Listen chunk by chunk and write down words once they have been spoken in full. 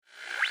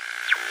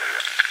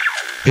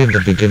In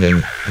the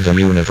beginning, the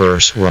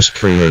universe was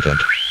created.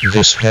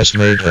 This has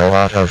made a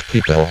lot of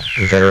people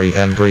very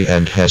angry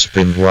and has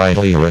been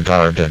widely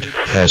regarded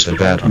as a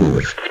bad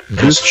move.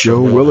 This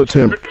show will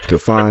attempt to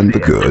find the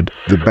good,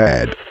 the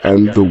bad,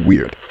 and the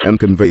weird, and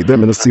convey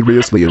them in a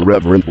seriously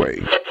irreverent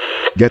way.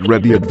 Get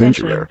ready,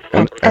 adventurer,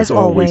 and as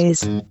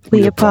always,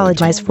 we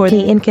apologize for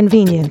the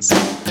inconvenience.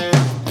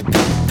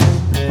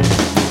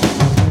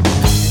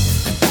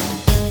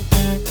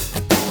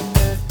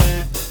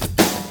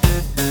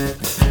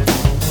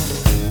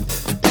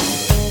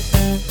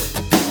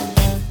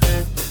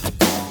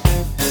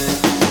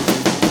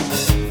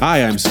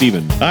 Hi, I'm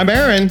Steven. I'm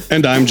Aaron.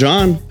 And I'm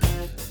John.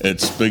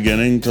 It's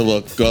beginning to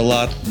look a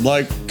lot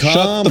like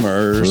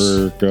commerce.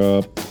 Shut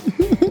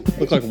the frick up.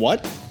 Look like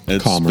what?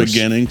 It's Commerce.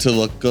 beginning to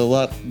look a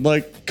lot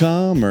like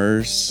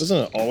commerce. Doesn't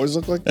it always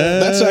look like that?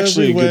 That's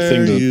actually a good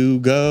thing to you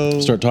go.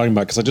 Start talking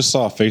about, because I just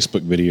saw a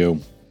Facebook video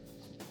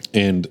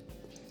and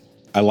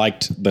I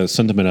liked the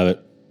sentiment of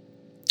it.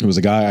 It was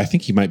a guy, I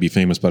think he might be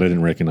famous, but I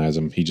didn't recognize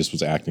him. He just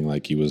was acting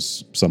like he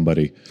was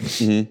somebody.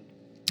 Mm-hmm.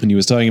 And he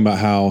was talking about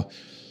how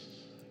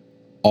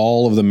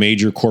all of the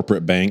major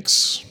corporate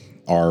banks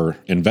are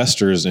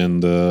investors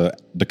in the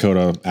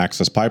Dakota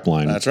Access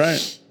Pipeline. That's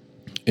right.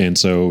 And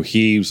so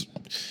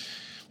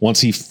once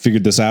he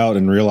figured this out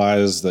and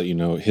realized that,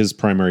 his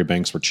primary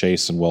banks were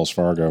Chase and Wells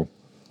Fargo,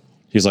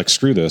 he's like,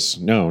 screw this.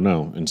 No.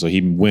 And so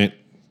he went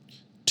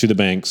to the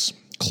banks,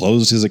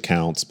 closed his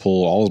accounts,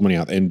 pulled all his money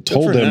out, and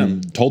told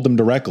them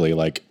directly,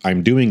 like,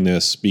 I'm doing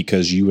this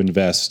because you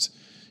invest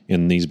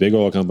in these big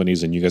oil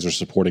companies and you guys are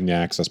supporting the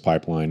Access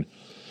Pipeline.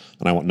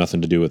 And I want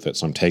nothing to do with it.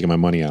 So I'm taking my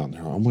money out. And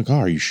they're like, oh my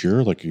God, are you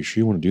sure? Like, are you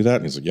sure you want to do that?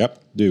 And he's like,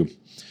 yep, do.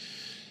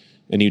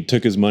 And he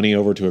took his money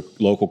over to a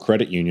local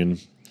credit union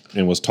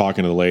and was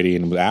talking to the lady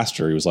and asked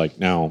her, he was like,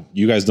 now,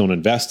 you guys don't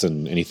invest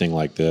in anything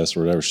like this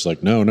or whatever. She's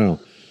like, no.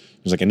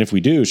 He was like, and if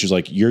we do, she's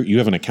like, you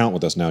have an account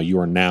with us now.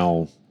 You are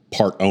now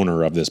part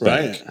owner of this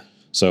bank. Right.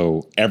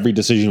 So every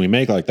decision we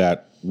make like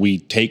that, we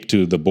take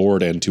to the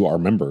board and to our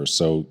members.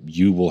 So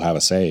you will have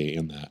a say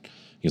in that.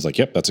 He's like,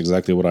 yep, that's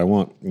exactly what I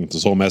want. And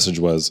this whole message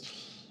was,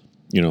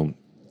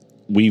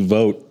 we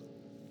vote.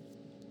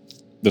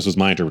 This was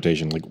my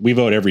interpretation. Like, we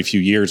vote every few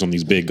years on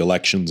these big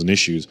elections and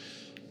issues,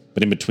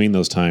 but in between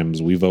those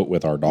times, we vote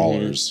with our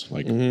dollars.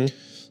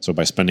 So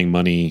by spending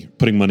money,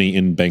 putting money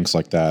in banks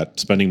like that,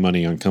 spending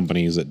money on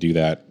companies that do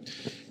that,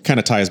 kind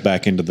of ties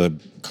back into the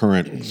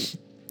current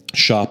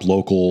shop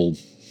local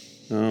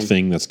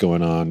thing that's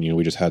going on.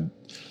 We just had,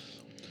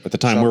 at the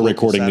time Shop we're Local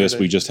recording this,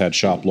 Saturday. we just had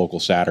Shop Local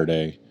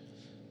Saturday.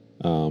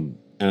 And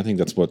I think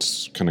that's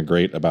what's kind of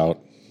great about,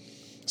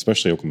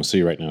 especially Oklahoma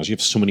City right now, is you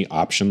have so many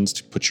options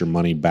to put your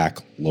money back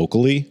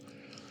locally.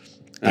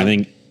 I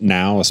think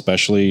now,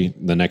 especially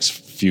the next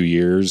few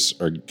years,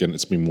 it's going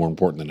to be more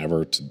important than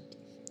ever to,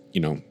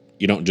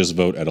 you don't just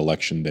vote at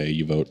election day.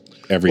 You vote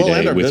every day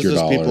and our with your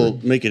business dollar. people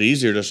make it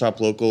easier to shop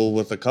local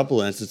with a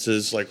couple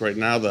instances, like right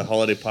now, the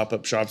holiday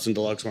pop-up shops in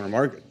Deluxe Corner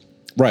Market.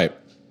 Right.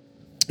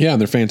 Yeah, and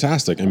they're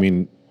fantastic. I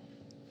mean,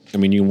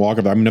 you can walk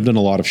about. I've done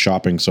a lot of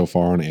shopping so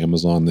far on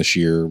Amazon this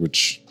year,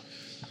 which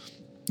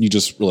you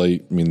just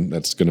really,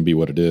 that's going to be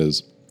what it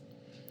is.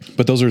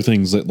 But those are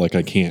things that, like,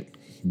 I can't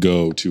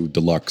go to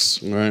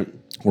Deluxe Right.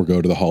 or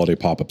go to the holiday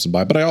pop-ups and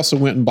buy. But I also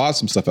went and bought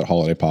some stuff at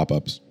holiday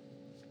pop-ups.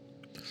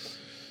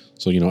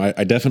 So,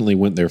 I definitely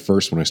went there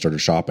first when I started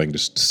shopping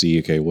just to see,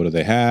 okay, what do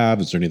they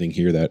have? Is there anything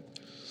here that,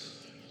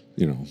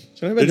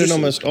 So I've been doing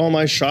almost all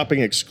my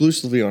shopping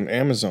exclusively on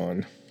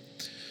Amazon.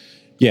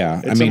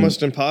 Yeah. It's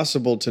almost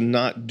impossible to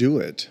not do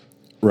it.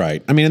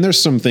 Right. And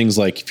there's some things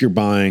like if you're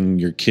buying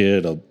your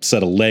kid a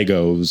set of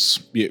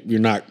Legos, you're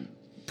not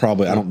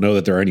probably, I don't know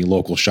that there are any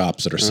local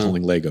shops that are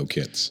selling Lego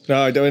kits.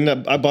 No, I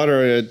don't. I bought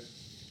her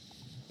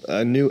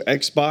a new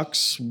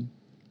Xbox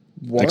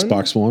One.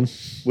 Xbox One?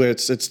 Where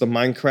it's the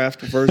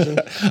Minecraft version.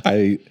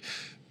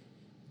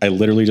 I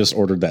literally just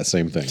ordered that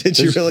same thing. Did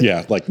you really?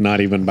 Yeah, like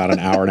not even about an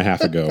hour and a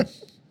half ago.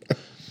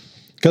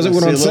 Because it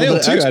went on See, a little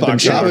sale bit too. of I'd been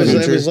Xbox. Yeah,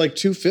 shopping. it was like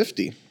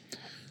 $250.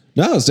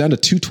 No, it's down to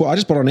 $212. I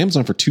just bought it on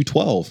Amazon for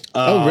 $212.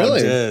 Oh,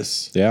 really?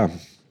 Yes. Yeah.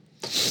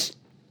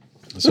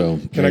 So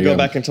Can I go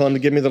back and tell him to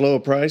give me the lower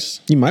price?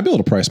 You might be able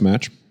to price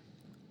match.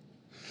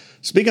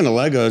 Speaking of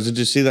Legos, did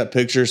you see that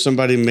picture?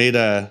 Somebody made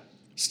a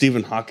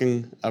Stephen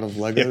Hawking out of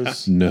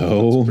Legos.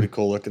 No. Pretty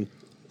cool looking.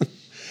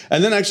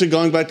 And then actually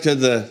going back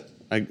to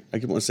I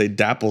want to say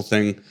Dapple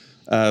thing,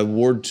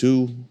 Ward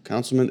 2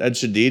 Councilman Ed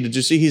Shadid. Did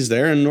you see he's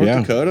there in North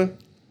Dakota?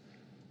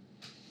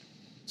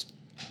 It's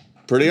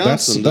pretty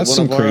awesome. That's One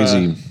some of our,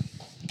 crazy.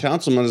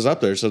 councilman is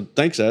up there. So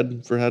thanks,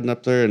 Ed, for heading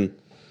up there and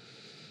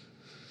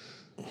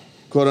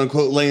quote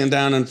unquote laying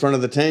down in front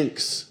of the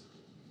tanks.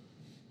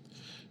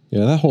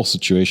 Yeah, that whole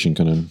situation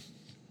kind of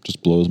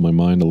just blows my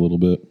mind a little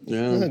bit.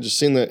 Yeah. I just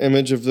seen the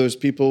image of those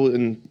people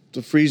in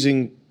the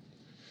freezing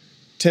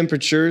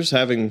temperatures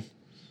having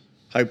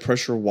high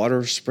pressure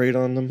water sprayed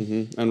on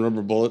them. And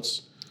rubber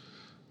bullets.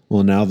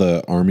 Well, now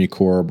the Army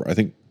Corps, I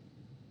think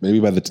maybe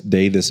by the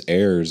day this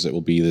airs, it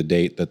will be the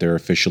date that they're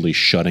officially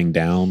shutting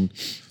down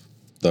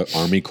the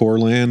Army Corps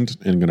land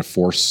and going to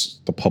force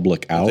the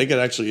public out. I think it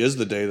actually is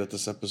the day that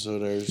this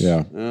episode airs.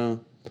 Yeah.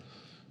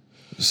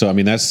 So I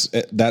mean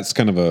that's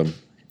kind of a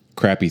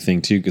crappy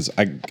thing too, because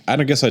I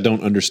guess I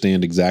don't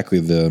understand exactly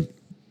the.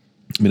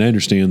 I mean, I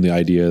understand the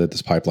idea that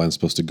this pipeline is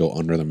supposed to go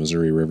under the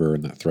Missouri River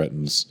and that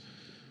threatens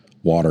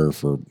water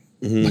for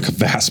like a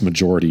vast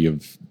majority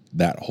of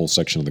that whole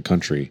section of the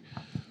country.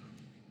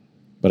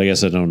 But I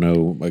guess I don't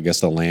know. I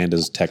guess the land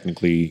is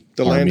technically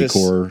the Army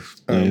Corps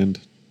land.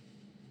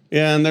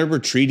 Yeah, and there were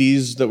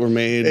treaties that were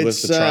made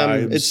with the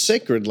tribes. It's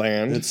sacred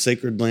land. It's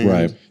sacred land.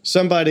 Right.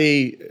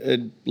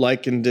 Somebody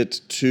likened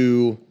it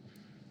to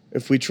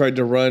if we tried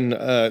to run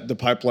the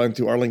pipeline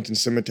through Arlington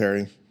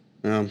Cemetery.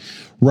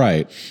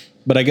 Right.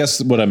 But I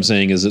guess what I'm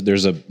saying is that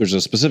there's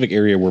a specific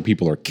area where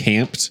people are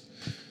camped.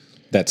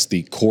 That's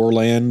the Corps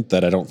land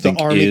that I don't think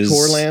the Army is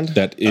Corps land.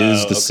 That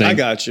is the same. I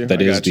got you. That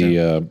is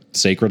the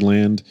sacred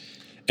land,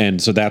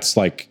 and so that's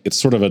like it's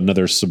sort of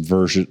another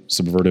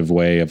subvertive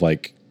way of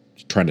like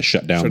trying to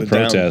shut down the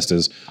protest.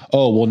 Is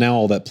now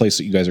all that place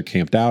that you guys are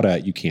camped out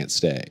at, you can't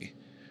stay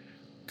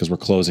because we're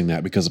closing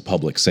that because of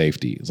public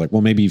safety. It's like,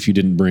 well, maybe if you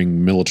didn't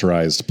bring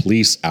militarized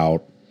police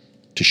out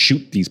to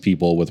shoot these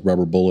people with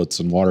rubber bullets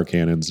and water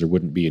cannons, there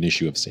wouldn't be an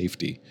issue of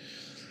safety.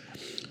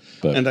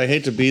 And I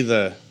hate to be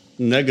the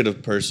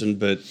negative person,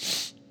 but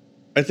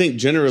I think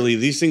generally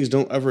these things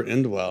don't ever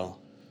end well.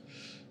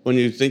 When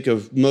you think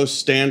of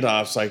most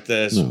standoffs like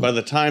this, by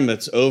the time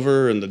it's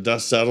over and the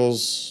dust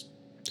settles,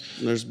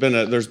 there's been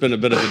a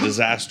bit of a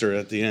disaster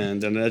at the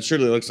end, and it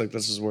surely looks like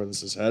this is where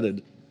this is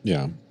headed.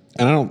 Yeah,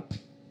 and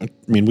I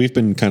mean, we've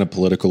been kind of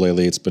political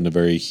lately. It's been a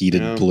very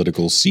heated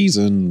political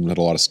season. We had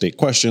a lot of state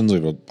questions.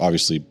 We have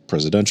obviously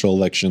presidential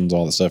elections,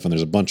 all that stuff, and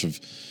there's a bunch of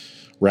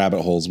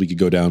rabbit holes we could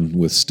go down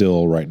with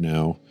still right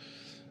now.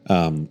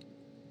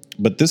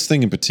 But this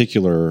thing in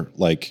particular,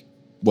 like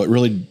what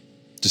really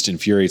just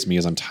infuriates me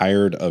is I'm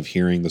tired of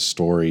hearing the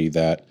story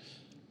that,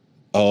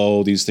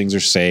 these things are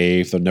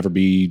safe. There'll never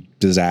be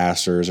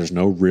disasters. There's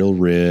no real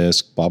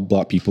risk, blah,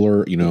 blah. People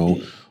are,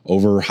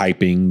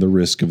 overhyping the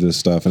risk of this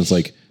stuff. And it's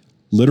like,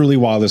 literally,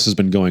 while this has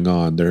been going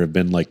on, there have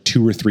been like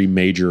 2 or 3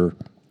 major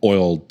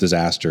oil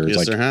disasters. Yes,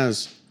 like there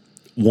has.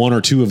 1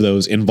 or 2 of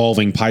those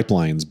involving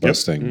pipelines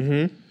busting. Yep.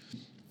 Mm-hmm.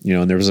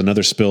 And there was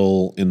another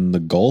spill in the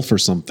Gulf or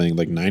something,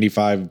 like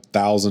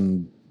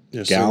 95,000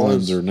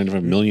 gallons or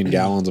 95 million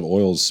gallons of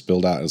oil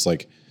spilled out. It's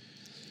like,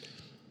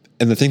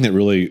 and the thing that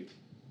really,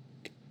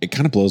 it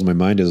kind of blows my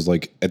mind is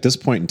like, at this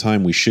point in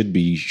time, we should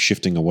be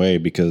shifting away,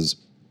 because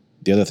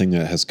the other thing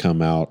that has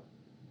come out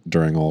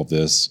during all of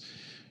this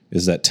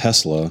is that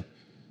Tesla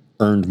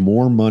earned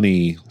more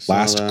money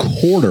last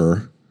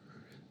quarter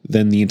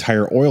than the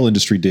entire oil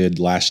industry did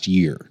last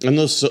year. And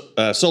those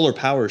solar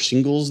power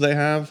shingles they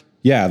have?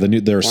 Yeah,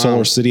 their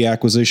Solar City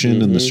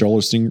acquisition and the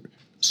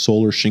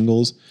solar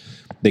shingles,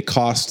 they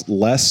cost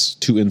less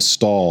to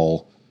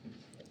install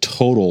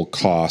total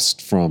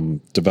cost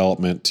from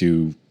development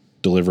to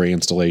delivery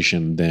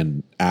installation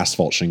than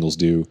asphalt shingles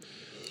do,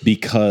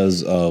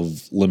 because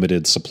of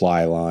limited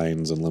supply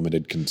lines and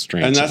limited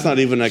constraints. And that's not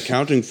even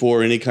accounting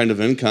for any kind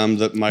of income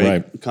that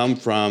might come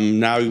from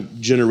now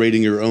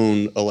generating your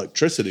own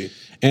electricity.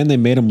 And they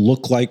made them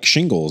look like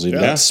shingles. You've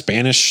got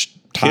Spanish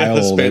tile,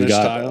 the Spanish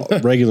they've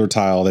got regular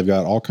tile, they've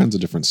got all kinds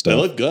of different stuff. They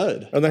look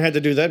good. And they had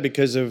to do that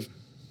because of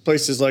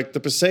places like the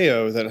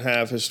Paseo that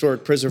have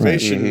historic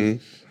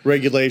preservation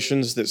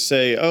regulations that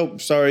say,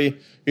 sorry,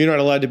 you're not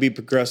allowed to be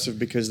progressive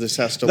because this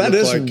has to look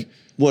like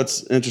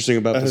what's interesting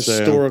about a Paseo.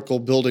 Historical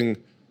building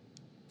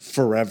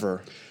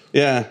forever.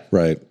 Yeah.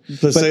 Right.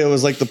 Paseo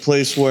is like the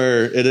place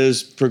where it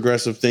is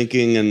progressive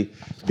thinking and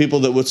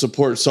people that would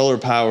support solar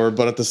power,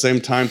 but at the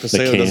same time,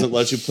 Paseo doesn't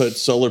let you put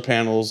solar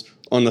panels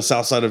on the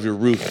south side of your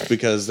roof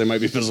because they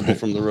might be visible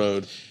from the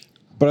road.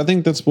 But I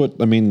think that's what,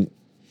 I mean,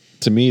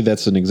 to me,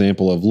 that's an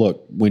example of,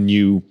 look, when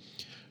you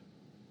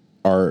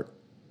are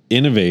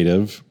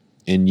innovative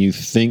and you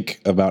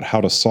think about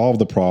how to solve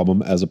the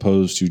problem as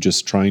opposed to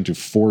just trying to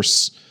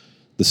force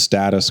the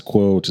status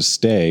quo to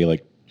stay,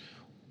 like,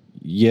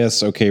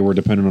 yes, okay, we're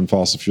dependent on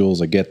fossil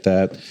fuels. I get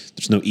that.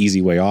 There's no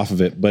easy way off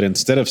of it. But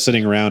instead of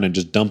sitting around and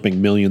just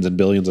dumping millions and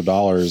billions of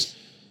dollars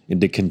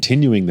into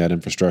continuing that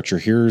infrastructure,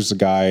 here's a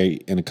guy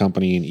in a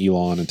company in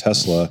Elon and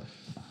Tesla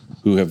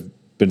who have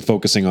been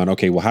focusing on,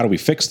 okay, well, how do we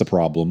fix the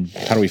problem?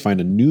 How do we find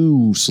a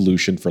new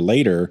solution for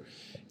later?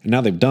 And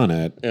now they've done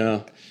it.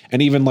 Yeah.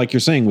 And even like you're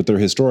saying with their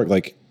historic,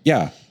 like,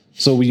 yeah.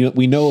 So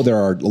we know there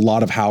are a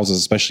lot of houses,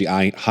 especially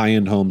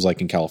high-end homes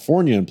like in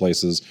California and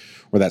places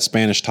where that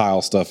Spanish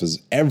tile stuff is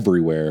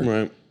everywhere.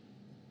 Right.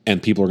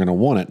 And people are going to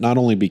want it, not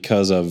only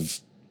because of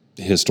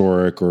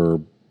historic or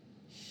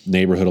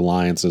neighborhood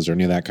alliances or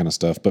any of that kind of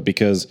stuff, but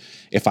because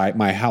if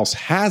my house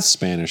has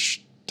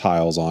Spanish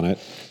tiles on it,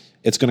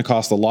 it's going to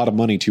cost a lot of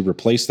money to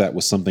replace that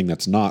with something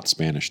that's not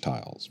Spanish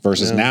tiles.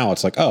 Versus now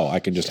it's like, I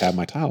can just have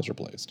my tiles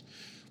replaced,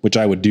 which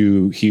I would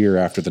do here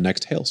after the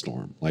next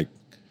hailstorm. Like,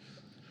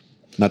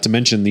 not to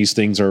mention these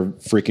things are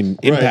freaking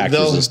impact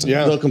resistant.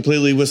 Yeah, they'll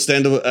completely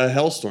withstand a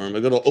hailstorm.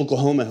 A good old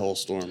Oklahoma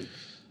hailstorm.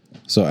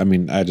 So, I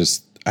mean, I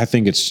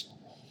think it's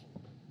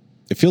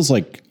it feels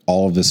like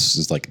all of this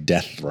is like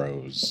death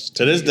throes.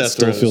 It is death It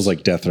still throes. feels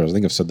like death throes. I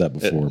think I've said that It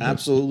before. but-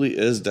 absolutely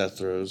is death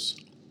throes.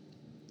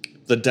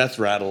 The death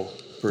rattle,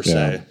 per Yeah.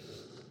 se.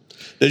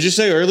 Did you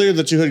say earlier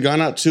that you had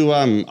gone out to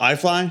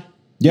iFly? You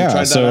Yeah,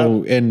 tried that so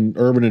out? in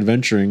urban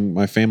adventuring,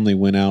 my family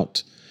went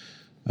out.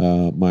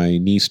 My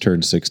niece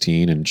turned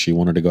 16 and she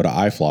wanted to go to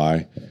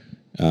iFly.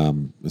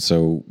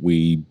 So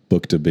we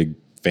booked a big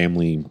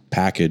family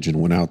package and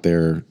went out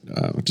there,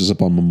 which is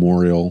up on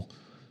Memorial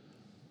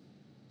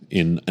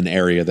in an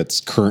area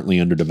that's currently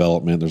under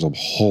development. There's a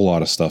whole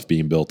lot of stuff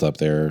being built up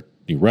there.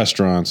 New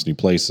restaurants, new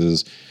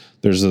places.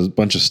 There's a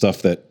bunch of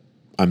stuff that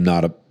I'm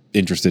not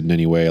interested in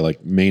anyway,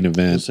 like Main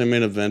Event. The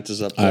main event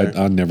is up there.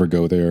 I'd never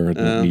go there. I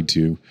don't need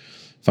to.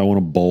 If I want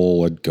to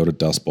bowl, I'd go to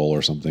Dust Bowl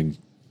or something.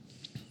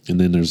 And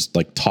then there's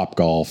like Top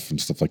Golf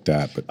and stuff like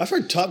that. But I've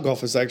heard Top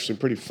Golf is actually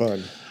pretty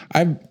fun.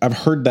 I've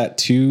heard that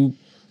too.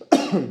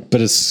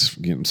 But it's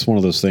one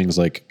of those things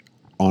like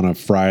on a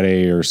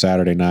Friday or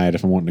Saturday night,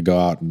 if I'm wanting to go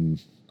out,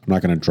 and I'm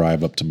not going to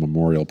drive up to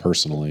Memorial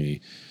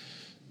personally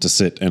to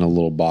sit in a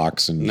little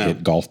box and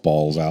hit golf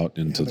balls out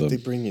into But they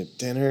bring you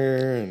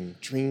dinner and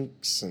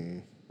drinks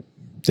and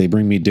They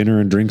bring me dinner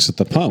and drinks at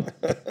the pump.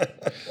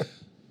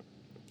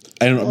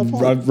 And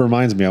it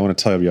reminds me, I want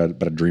to tell you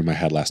about a dream I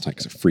had last night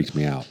because it freaked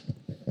me out.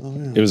 Oh,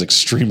 yeah. It was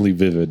extremely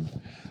vivid.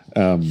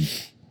 But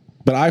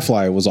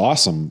iFly was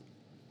awesome.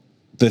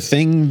 The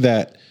thing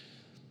that,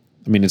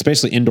 I mean, it's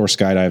basically indoor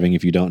skydiving.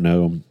 If you don't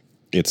know,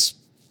 it's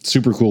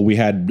super cool. We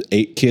had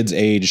 8 kids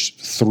aged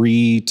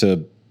 3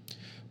 to,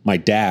 my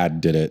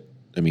dad did it.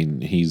 I mean,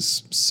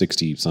 he's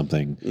 60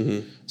 something.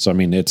 Mm-hmm. So, I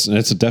mean, it's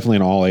definitely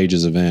an all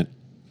ages event.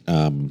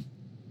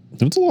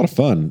 It's a lot of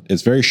fun.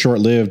 It's very short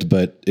lived,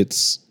 but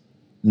it's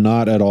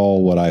not at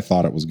all what I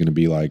thought it was going to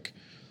be like.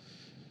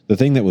 The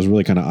thing that was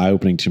really kind of eye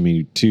opening to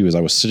me too, is I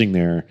was sitting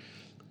there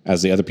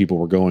as the other people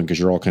were going, because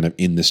you're all kind of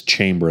in this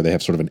chamber. They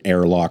have sort of an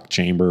airlock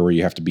chamber where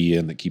you have to be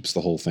in that keeps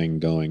the whole thing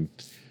going.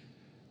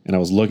 And I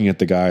was looking at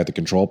the guy at the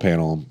control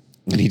panel,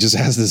 and he just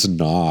has this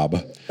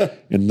knob,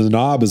 and the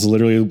knob is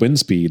literally wind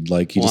speed.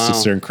 Like he just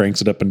sits there and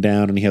cranks it up and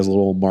down, and he has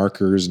little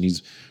markers, and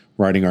he's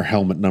writing our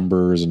helmet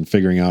numbers and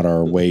figuring out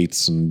our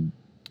weights and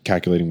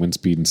calculating wind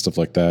speed and stuff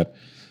like that.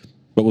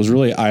 But what was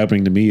really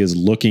eye-opening to me is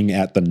looking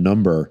at the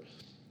number.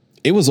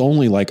 It was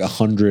only like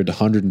 100,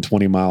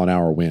 120 mile an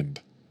hour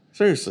wind.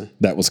 Seriously.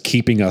 That was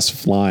keeping us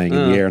flying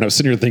in the air. And I was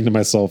sitting here thinking to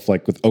myself,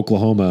 like with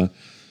Oklahoma,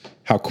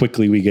 how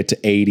quickly we get to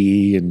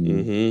 80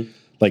 and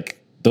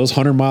like those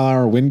 100 mile an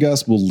hour wind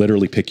gusts will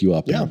literally pick you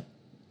up and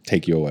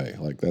take you away.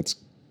 Like that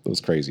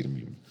was crazy to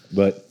me.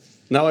 But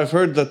now I've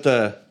heard that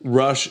the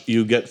rush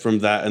you get from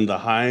that and the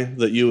high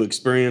that you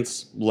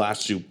experience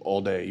lasts you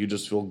all day. You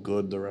just feel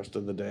good the rest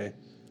of the day.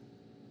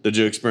 Did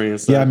you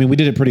experience that? yeah, I mean, we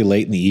did it pretty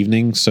late in the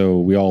evening, so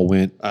we all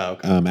went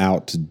okay.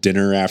 out to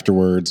dinner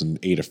afterwards and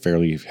ate a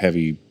fairly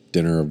heavy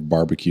dinner of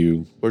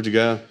barbecue. Where'd you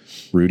go?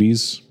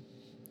 Rudy's,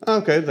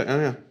 Okay.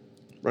 Yeah.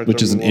 Right which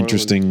there is an Memorial.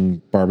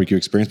 interesting barbecue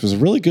experience. It was a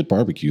really good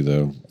barbecue,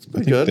 though. I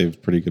think good. they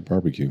have pretty good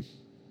barbecue.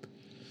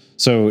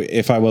 So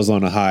if I was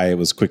on a high, it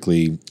was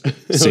quickly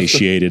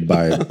satiated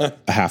by a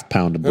half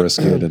pound of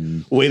brisket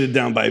and Weighted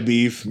down by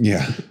beef.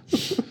 yeah.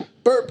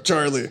 Burp,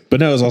 Charlie. But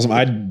no, it was awesome.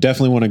 I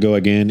definitely want to go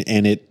again,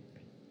 and it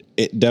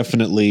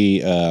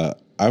definitely.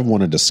 I've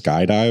wanted to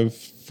skydive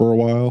for a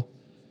while,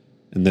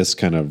 and this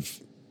kind of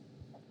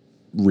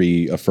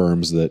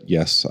reaffirms that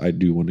yes, I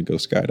do want to go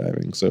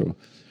skydiving. So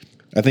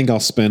I think I'll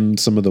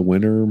spend some of the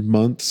winter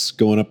months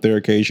going up there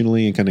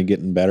occasionally and kind of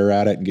getting better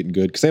at it and getting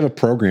good, because they have a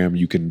program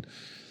you can.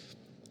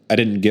 I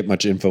didn't get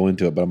much info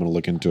into it, but I'm going to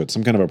look into it.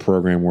 Some kind of a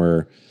program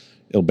where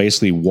it'll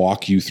basically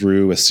walk you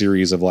through a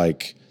series of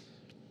like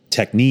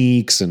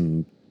techniques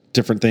and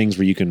different things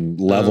where you can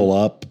level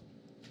up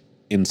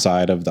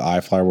inside of the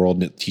iFly world,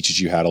 and it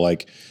teaches you how to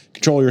like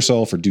control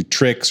yourself or do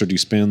tricks or do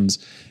spins.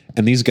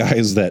 And these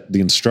guys the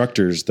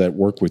instructors that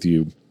work with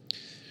you,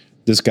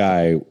 this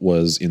guy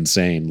was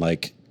insane.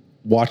 Like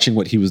watching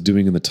what he was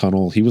doing in the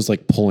tunnel, he was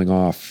like pulling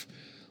off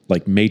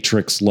like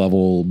Matrix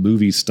level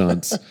movie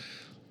stunts.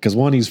 Because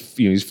one, he's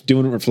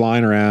doing it,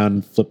 flying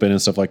around, flipping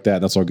and stuff like that.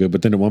 And that's all good.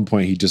 But then at one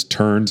point he just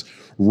turns,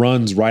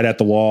 runs right at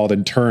the wall,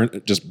 then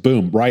just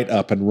boom, right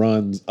up and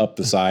runs up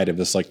the side of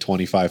this like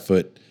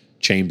 25-foot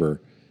chamber.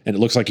 And it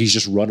looks like he's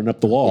just running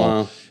up the wall.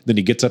 Wow. Then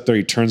he gets up there,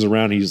 he turns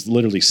around, he's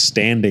literally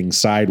standing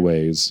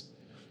sideways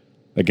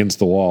against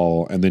the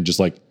wall, and then just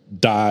like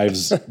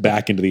dives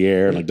back into the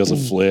air and like does a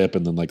flip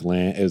and then like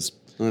land. And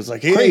it's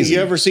like, hey, Crazy.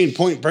 you ever seen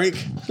Point Break?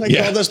 They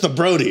call this the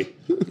Brody.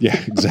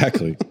 Yeah,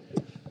 exactly.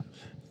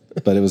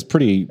 But it was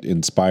pretty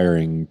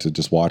inspiring to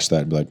just watch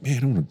that and be like,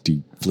 man, I want to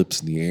do flips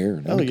in the air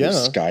and I want to go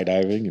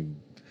skydiving.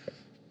 And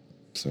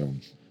so,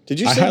 Did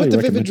you I say highly what the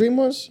recommend vivid it. dream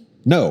was?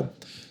 No.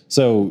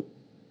 So,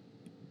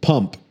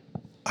 Pump,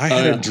 I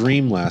had yeah. a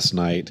dream last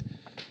night,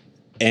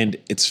 and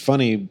it's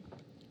funny.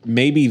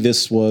 Maybe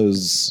this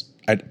was,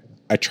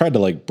 I tried to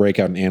like break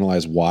out and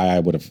analyze why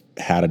I would have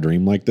had a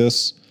dream like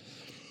this.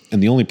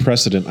 And the only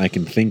precedent I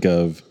can think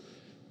of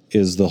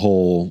is the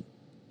whole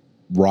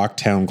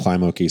Rocktown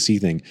Climb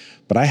OKC thing.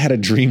 But I had a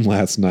dream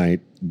last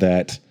night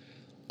that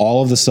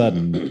all of a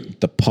sudden,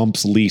 the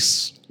pump's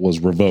lease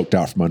was revoked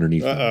out from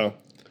underneath them. Uh-oh.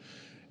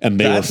 And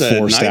they That's were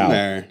forced a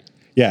nightmare. out.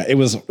 Yeah, it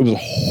was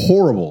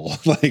horrible.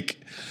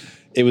 Like,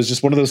 it was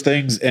just one of those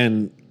things.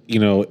 And, you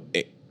know,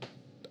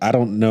 I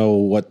don't know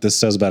what this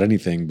says about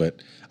anything,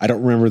 but I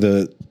don't remember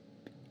the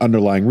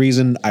underlying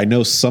reason. I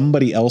know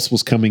somebody else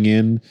was coming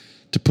in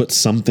to put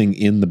something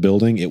in the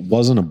building. It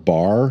wasn't a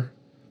bar.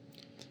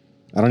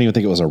 I don't even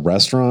think it was a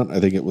restaurant. I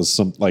think it was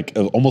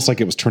almost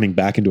like it was turning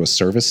back into a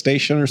service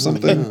station or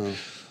something. Oh.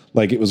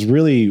 Like, it was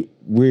really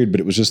weird, but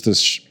it was just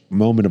this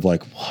moment of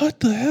like, what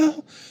the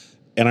hell?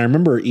 And I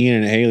remember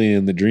Ian and Haley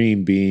in the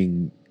dream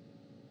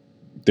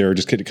they were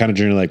just kind of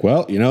generally like,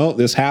 well, you know,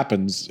 this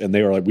happens. And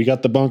they were like, we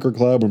got the bunker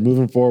club. We're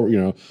moving forward, you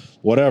know,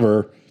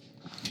 whatever.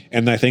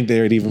 And I think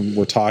they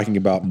were talking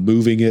about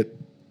moving it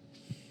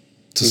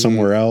to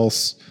somewhere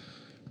else.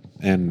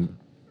 And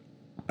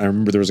I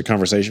remember there was a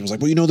conversation. It was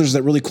like, well, you know, there's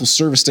that really cool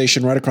service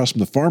station right across from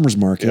the farmer's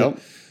market. Yep.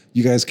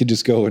 You guys could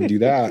just go and do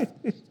that.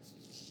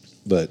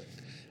 But,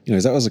 you know,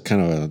 that was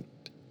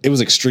it was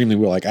extremely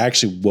weird. Like, I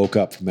actually woke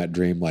up from that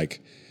dream, like,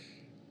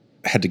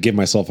 had to give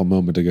myself a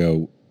moment to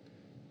go,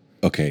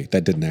 okay,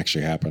 that didn't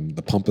actually happen.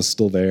 The pump is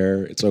still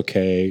there. It's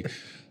okay.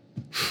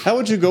 How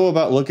would you go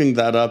about looking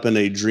that up in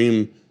a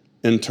dream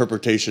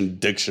interpretation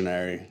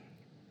dictionary?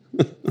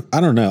 I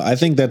don't know. I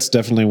think that's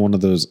definitely one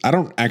of those. I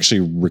don't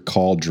actually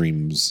recall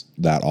dreams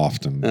that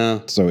often.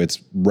 Yeah. So it's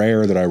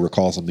rare that I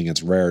recall something.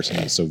 It's rare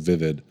something that's so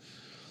vivid.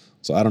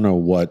 So I don't know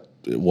what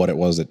it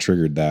was that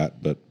triggered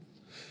that, but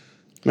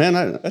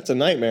Man, That's a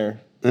nightmare.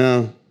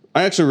 yeah,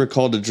 I actually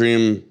recalled a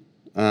dream,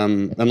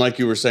 and like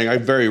you were saying, I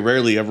very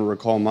rarely ever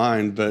recall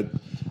mine, but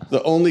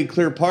the only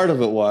clear part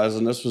of it was,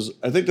 and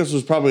I think this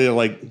was probably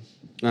like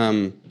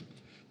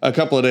a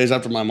couple of days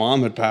after my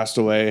mom had passed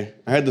away,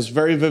 I had this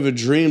very vivid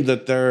dream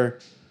that there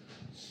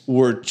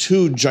were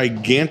two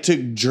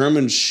gigantic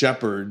German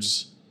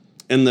shepherds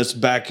in this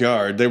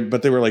backyard.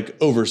 But they were like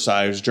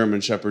oversized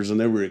German shepherds, and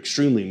they were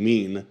extremely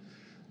mean.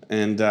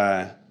 And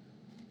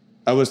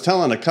I was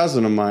telling a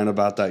cousin of mine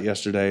about that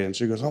yesterday, and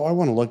she goes, "Oh, I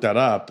want to look that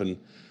up." And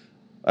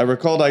I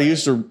recalled I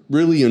used to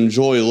really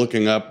enjoy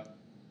looking up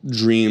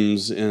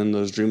dreams in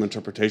those dream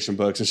interpretation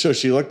books. And so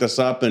she looked this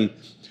up, and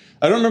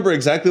I don't remember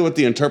exactly what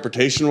the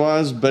interpretation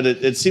was, but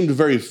it seemed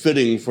very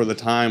fitting for the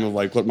time of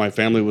like what my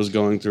family was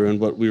going through and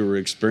what we were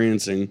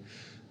experiencing.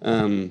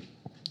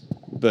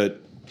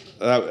 But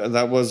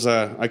that was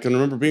I can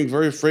remember being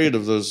very afraid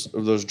of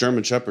those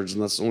German shepherds,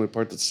 and that's the only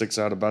part that sticks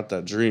out about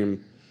that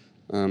dream,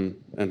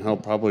 and how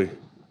probably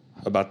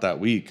about that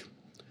week.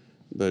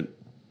 But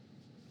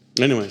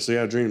anyway, so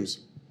yeah, dreams.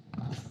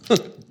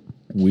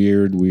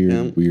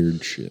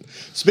 weird shit.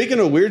 Speaking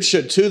of weird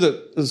shit too,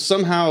 that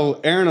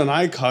somehow Aaron and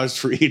I caused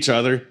for each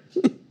other.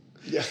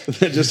 Yeah.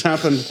 That just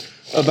happened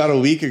about a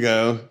week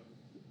ago.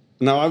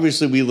 Now,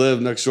 obviously, we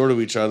live next door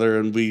to each other,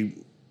 and we,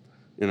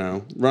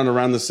 run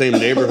around the same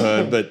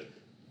neighborhood. But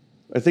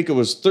I think it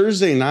was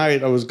Thursday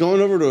night. I was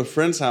going over to a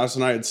friend's house,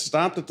 and I had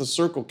stopped at the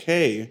Circle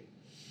K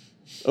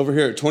over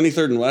here at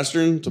 23rd and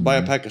Western to buy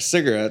a pack of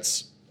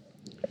cigarettes.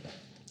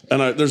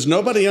 And there's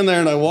nobody in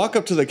there, and I walk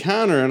up to the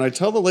counter, and I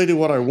tell the lady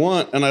what I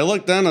want, and I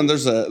look down, and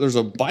there's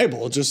a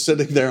Bible just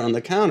sitting there on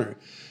the counter.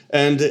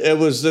 And it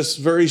was this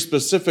very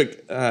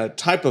specific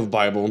type of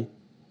Bible.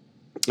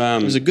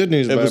 It was a good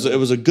news Bible. It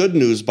was a good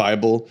news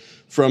Bible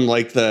from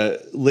like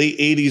the late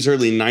 80s,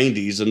 early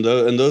 90s. And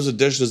those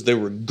editions, they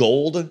were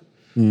gold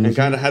and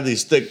kind of had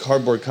these thick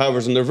cardboard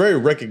covers, and they're very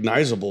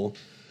recognizable.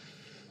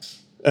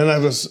 And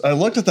I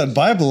looked at that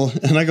Bible,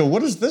 and I go,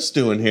 "What is this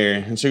doing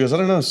here?" And she goes, "I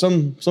don't know,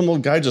 some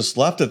old guy just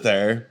left it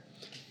there."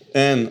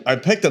 And I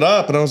picked it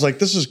up, and I was like,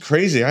 "This is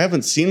crazy. I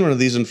haven't seen one of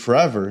these in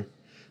forever."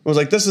 I was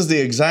like, "This is the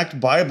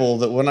exact Bible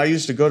that when I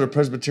used to go to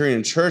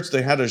Presbyterian church,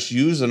 they had us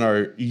use in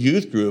our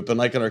youth group and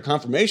like in our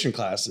confirmation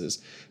classes."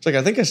 It's like,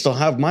 "I think I still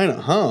have mine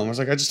at home." I was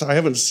like, I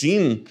haven't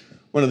seen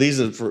one of these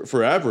in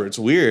forever. It's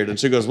weird." And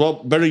she goes,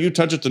 "Well, better you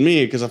touch it than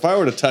me, because if I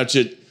were to touch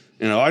it,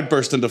 I'd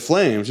burst into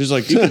flames." She's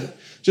like,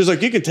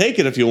 "You can take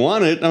it if you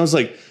want it." And I was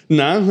like,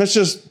 "No, that's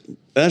just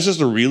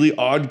a really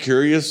odd,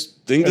 curious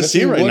thing to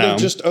see right now." If he would have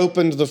just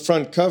opened the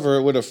front cover,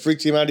 it would have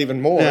freaked him out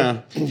even more. Yeah.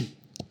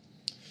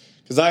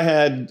 Because I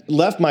had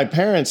left my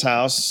parents'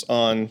 house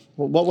on,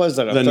 what was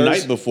that? The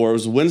night before. It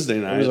was a Wednesday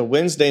night. It was a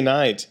Wednesday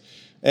night.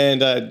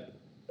 And I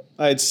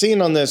had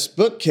seen on this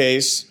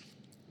bookcase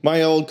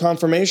my old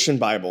confirmation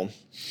Bible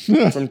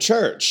from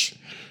church.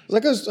 I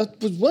was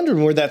was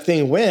wondering where that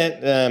thing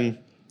went.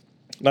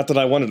 Not that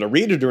I wanted to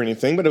read it or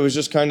anything, but it was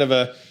just kind of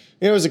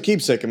it was a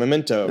keepsake, a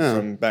memento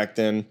from back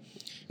then.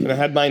 And I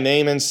had my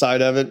name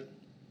inside of it.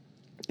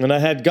 And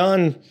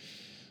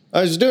I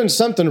was doing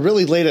something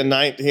really late at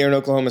night here in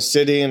Oklahoma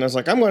City, and I was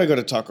like, I'm going to go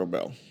to Taco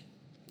Bell.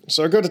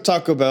 So I go to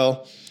Taco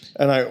Bell,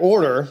 and I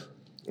order,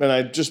 and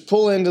I just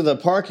pull into the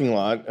parking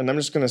lot, and I'm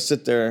just going to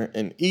sit there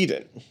and eat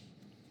it.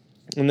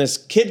 And this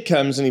kid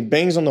comes, and he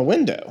bangs on the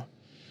window,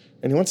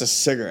 and he wants a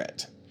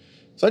cigarette.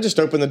 So I just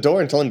open the door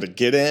and tell him to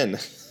get in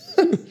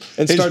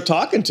and start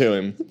talking to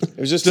him. It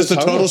was just a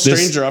total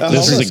stranger.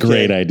 This is a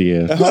great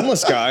idea. A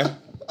homeless guy.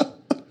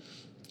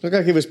 Looked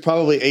like he was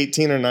probably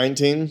 18 or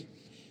 19.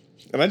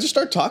 And I just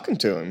started talking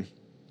to him.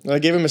 And I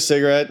gave him a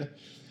cigarette.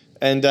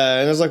 And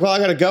I was like, well, I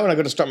got to go. And I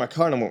go to start my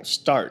car and I won't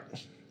start.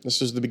 This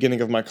was the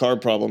beginning of my car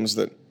problems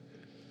that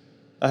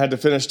I had to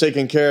finish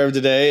taking care of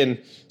today. And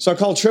so I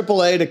called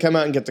AAA to come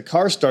out and get the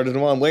car started.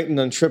 And while I'm waiting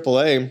on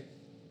AAA,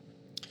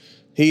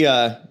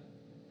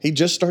 he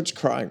just starts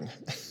crying.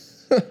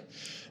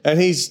 And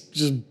he's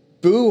just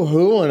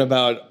boo-hooing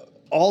about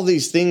all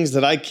these things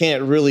that I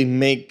can't really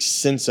make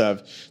sense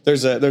of.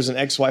 There's an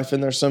ex-wife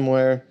in there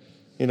somewhere,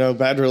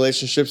 bad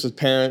relationships with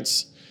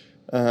parents.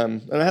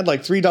 And I had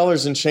like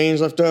 $3 in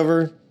change left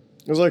over.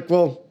 I was like,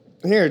 well,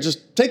 here,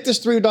 just take this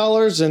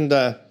 $3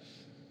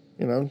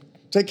 and,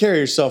 take care of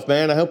yourself,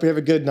 man. I hope you have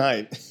a good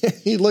night.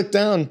 He looked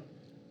down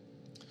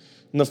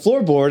on the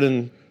floorboard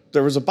and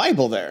there was a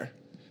Bible there.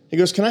 He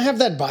goes, can I have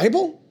that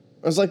Bible?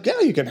 I was like, yeah,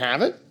 you can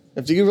have it.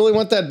 If you really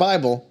want that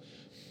Bible,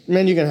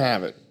 man, you can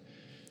have it.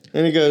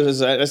 And he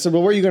goes, I said,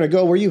 well, where are you going to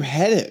go? Where are you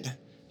headed?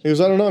 He goes,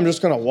 I don't know. I'm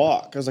just going to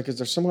walk. I was like, is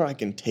there somewhere I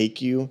can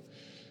take you?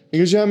 He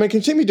goes, yeah, I mean, can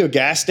you take me to a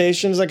gas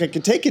station? He's like, I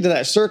can take you to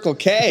that Circle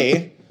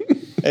K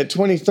at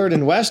 23rd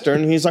and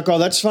Western. And he's like, oh,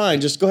 that's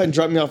fine. Just go ahead and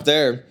drop me off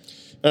there.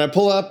 And I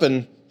pull up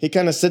and he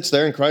kind of sits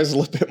there and cries a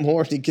little bit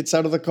more. He gets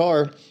out of the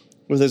car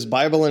with his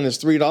Bible and his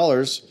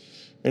 $3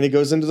 and he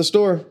goes into the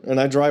store and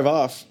I drive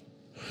off.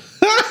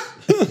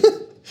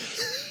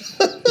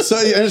 So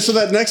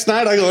that next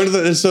night I go into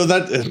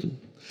the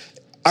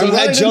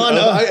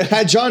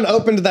had John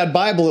opened that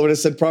Bible, it would have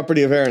said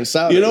property of Aaron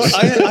Souders. You know what?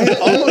 I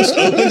almost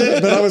opened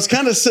it, but I was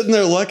kind of sitting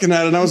there looking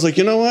at it, and I was like,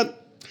 you know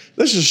what?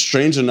 This is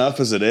strange enough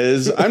as it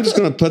is. I'm just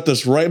going to put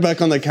this right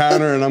back on the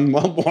counter, and I'm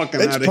walking out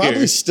of here. It's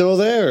probably still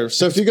there.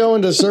 So if you go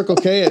into Circle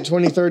K at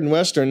 23rd and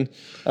Western,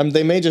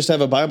 they may just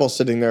have a Bible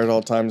sitting there at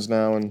all times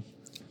now, and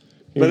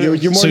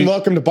you're more than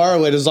welcome to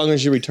borrow it as long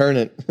as you return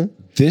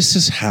it. This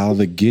is how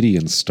the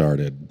Gideon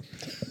started.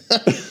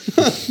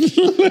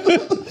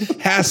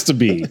 Has to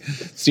be.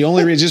 It's the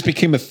only reason. It just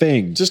became a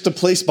thing. Just to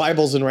place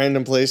Bibles in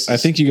random places. I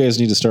think you guys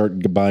need to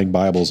start buying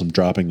Bibles and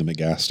dropping them at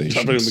gas stations.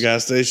 Dropping them at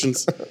gas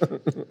stations.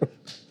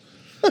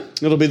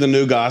 It'll be the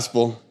new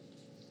gospel.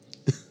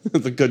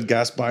 The good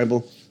gas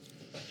Bible.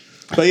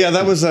 But yeah,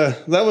 that was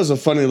a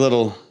funny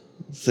little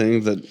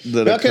thing that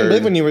occurred. I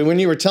couldn't believe when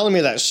you were telling me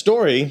that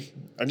story.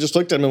 I just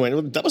looked at him and went,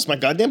 well, that was my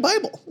goddamn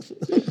Bible.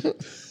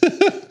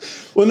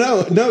 Well,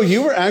 no,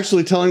 you were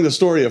actually telling the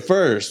story at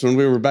first when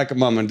we were back at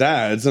Mom and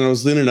Dad's, and I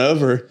was leaning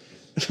over,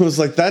 and I was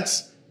like,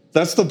 "That's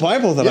the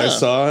Bible that I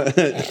saw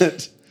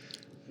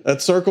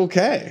at Circle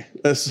K."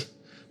 I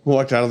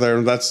walked out of there,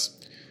 and that's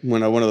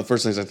when one of the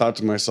first things I thought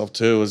to myself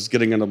too was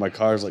getting into my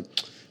car. I was like,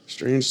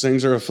 "Strange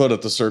things are afoot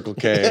at the Circle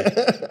K."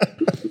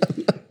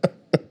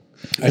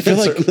 I feel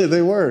like certainly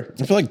they were.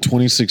 I feel like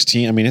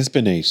 2016. I mean, it's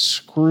been a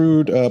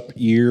screwed up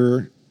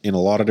year in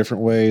a lot of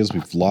different ways.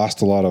 We've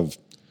lost a lot of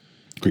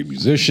great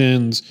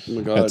musicians. Oh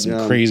my God, had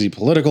some crazy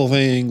political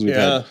things. We've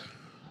had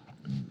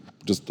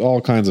just all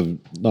kinds of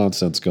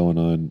nonsense going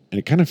on, and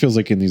it kind of feels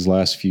like in these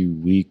last few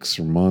weeks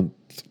or month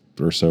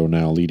or so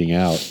now, leading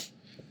out,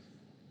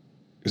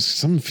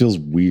 something feels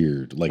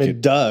weird. Like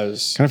it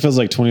does. Kind of feels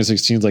like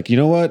 2016 is like, you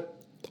know what?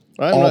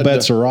 All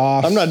bets are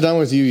off. I'm not done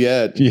with you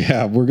yet.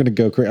 Yeah, we're going to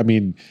go crazy. I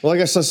mean... Well,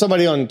 like I saw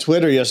somebody on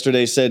Twitter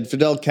yesterday said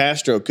Fidel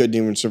Castro couldn't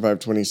even survive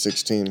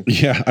 2016.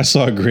 Yeah, I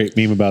saw a great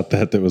meme about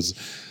that was...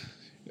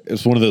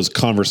 It's one of those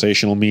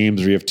conversational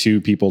memes where you have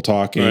two people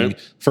talking. Right.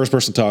 First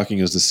person talking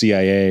is the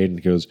CIA, and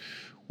it goes,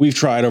 we've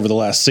tried over the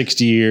last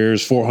 60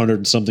 years, 400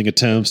 and something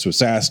attempts to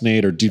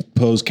assassinate or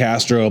depose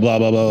Castro, blah,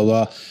 blah, blah,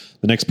 blah, blah.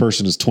 The next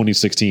person is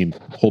 2016.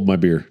 Hold my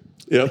beer.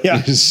 Yep.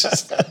 Yeah.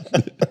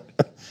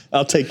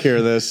 I'll take care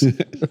of this.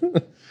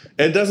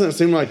 It doesn't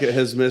seem like it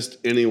has missed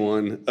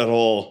anyone at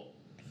all.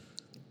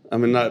 I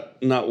mean,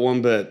 not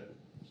one bit.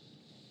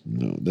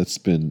 No, it's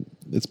been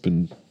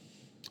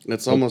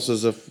It's almost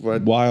as if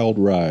wild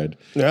ride.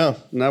 Yeah.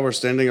 Now we're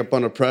standing up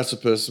on a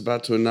precipice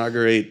about to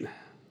inaugurate.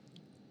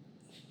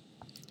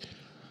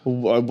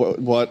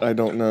 What? I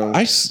don't know.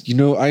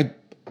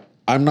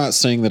 I'm not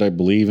saying that I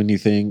believe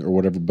anything or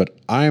whatever, but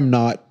I'm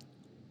not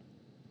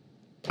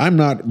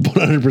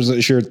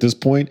 100% sure at this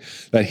point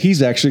that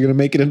he's actually going to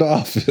make it into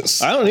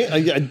office. I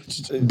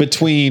don't.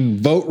 Between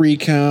vote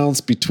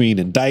recounts, between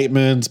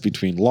indictments,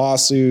 between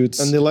lawsuits,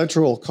 and the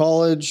Electoral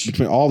College,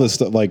 between all this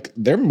stuff, like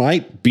there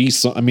might be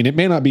some. I mean, it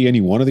may not be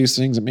any one of these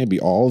things. It may be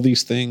all of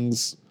these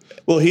things.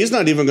 Well, he's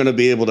not even going to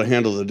be able to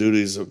handle the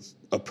duties of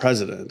a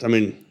president. I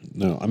mean,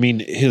 no. I mean,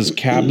 his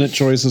cabinet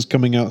choices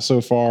coming out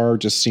so far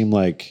just seem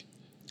like.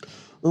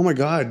 Oh my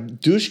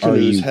God, douche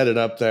canoes headed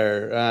up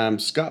there.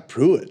 Scott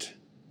Pruitt.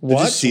 Did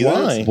you see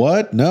that?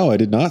 What? No, I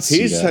did not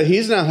see that.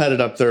 He's now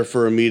headed up there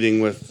for a meeting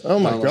with. Oh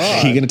my God!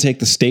 Is he going to take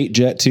the state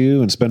jet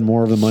too and spend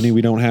more of the money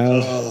we don't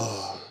have?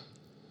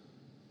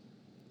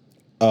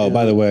 Oh,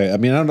 by the way, I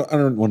mean I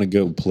don't want to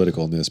go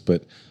political in this,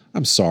 but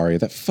I'm sorry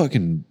that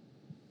fucking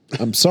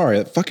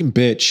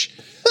bitch.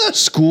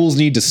 Schools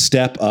need to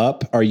step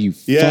up. Are you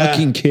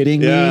fucking kidding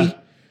me?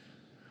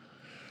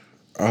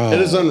 Oh. It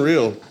is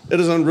unreal. It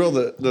is unreal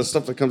the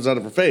stuff that comes out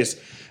of her face.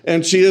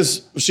 And she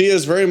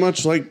is very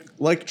much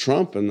like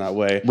Trump in that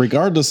way.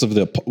 Regardless of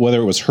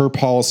whether it was her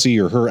policy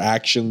or her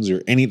actions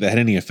or any that had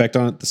any effect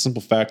on it, the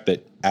simple fact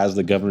that as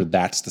the governor,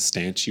 that's the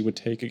stance she would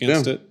take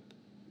against it.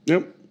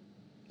 Yep.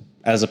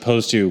 As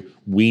opposed to,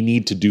 we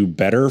need to do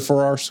better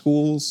for our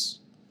schools.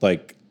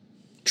 Like,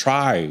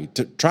 try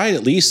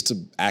at least to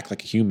act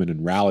like a human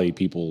and rally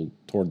people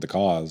toward the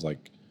cause.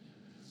 Like,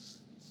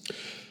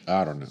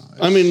 I don't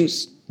know.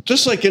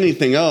 Just like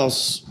anything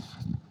else,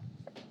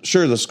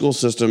 sure, the school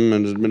system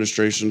and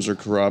administrations are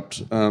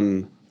corrupt,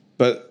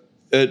 but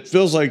it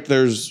feels like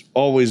there's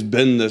always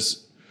been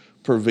this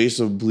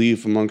pervasive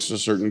belief amongst a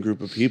certain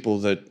group of people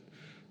that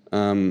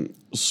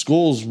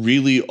schools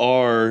really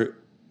are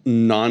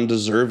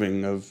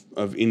non-deserving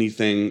of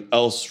anything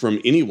else from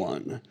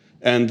anyone,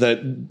 and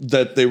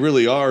that they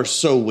really are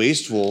so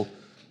wasteful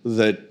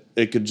that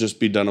it could just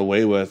be done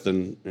away with,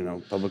 and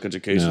public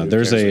education.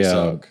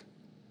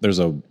 There's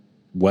a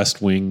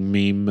West Wing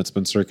meme that's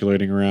been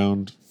circulating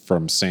around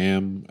from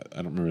Sam.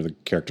 I don't remember the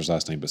character's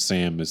last name, but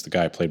Sam is the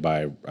guy played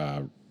by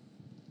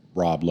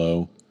Rob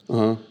Lowe.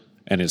 Uh-huh.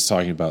 And it's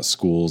talking about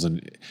schools,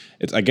 and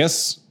I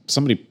guess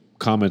somebody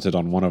commented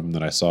on one of them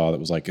that I saw that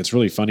was like, it's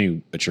really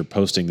funny that you're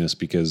posting this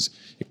because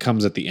it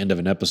comes at the end of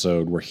an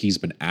episode where he's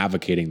been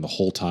advocating the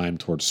whole time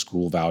towards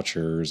school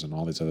vouchers and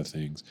all these other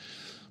things.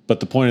 But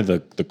the point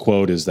of the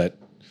quote is that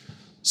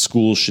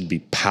schools should be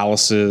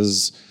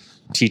palaces,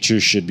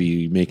 teachers should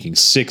be making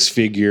six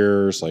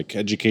figures, like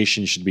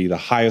education should be the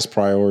highest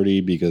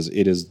priority because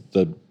it is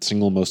the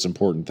single most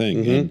important thing.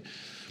 Mm-hmm. And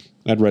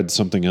I'd read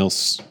something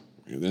else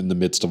in the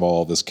midst of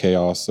all this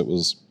chaos that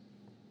was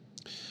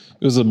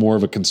a more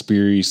of a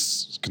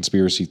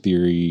conspiracy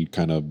theory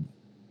kind of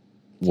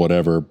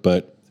whatever,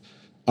 but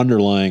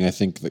underlying, I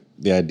think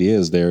the idea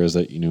is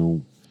that,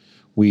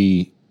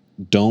 we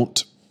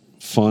don't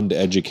fund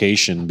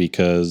education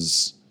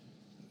because,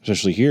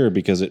 especially here,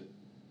 because it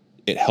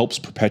helps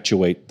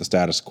perpetuate the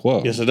status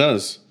quo. Yes, it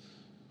does.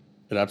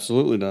 It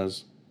absolutely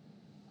does.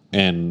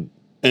 And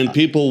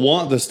people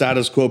want the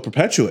status quo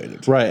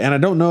perpetuated. Right. And I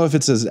don't know if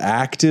it's as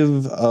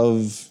active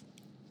of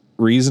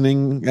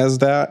reasoning as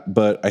that,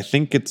 but I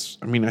think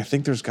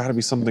there's got to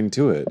be something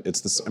to it. It's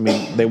this,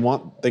 they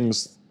want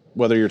things,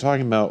 whether you're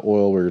talking about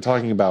oil or you're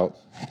talking about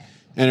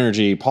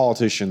energy,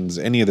 politicians,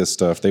 any of this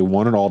stuff, they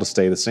want it all to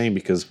stay the same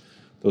because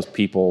those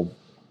people,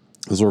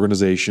 those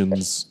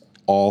organizations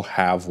all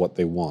have what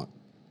they want.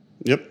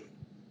 Yep.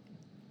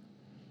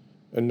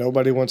 And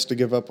nobody wants to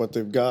give up what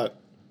they've got,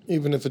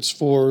 even if it's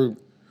for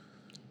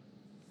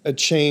a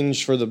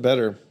change for the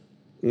better.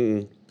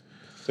 Mm-mm.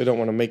 They don't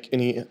want to make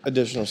any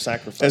additional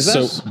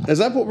sacrifices. Is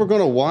that what we're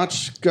going to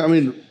watch?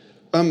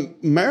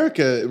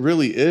 America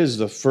really is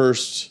the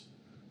first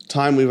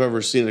time we've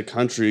ever seen a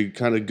country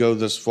kind of go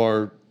this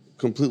far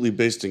completely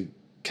based in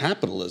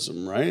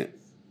capitalism, right?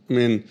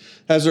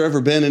 Has there ever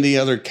been any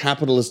other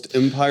capitalist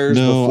empires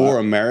before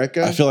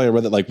America? I feel like I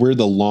read that we're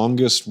the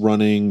longest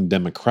running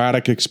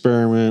democratic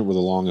experiment. We're the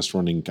longest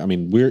running.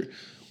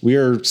 We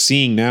are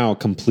seeing now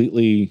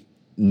completely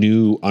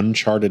new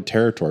uncharted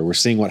territory. We're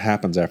seeing what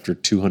happens after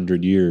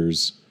 200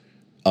 years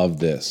of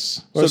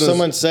this. Or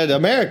someone said,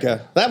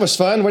 America, that was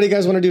fun. What do you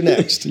guys want to do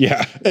next?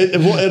 Yeah.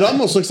 It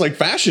almost looks like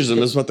fascism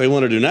is what they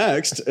want to do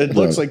next. It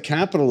looks like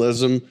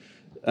capitalism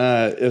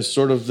is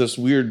sort of this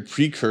weird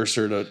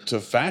precursor to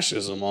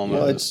fascism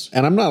almost.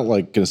 And I'm not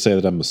going to say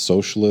that I'm a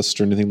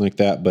socialist or anything like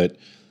that, but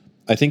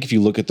I think if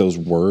you look at those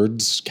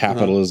words,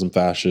 capitalism,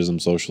 fascism,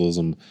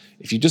 socialism,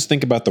 if you just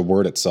think about the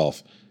word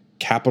itself,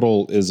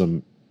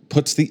 capitalism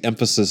puts the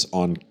emphasis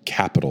on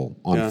capital,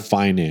 on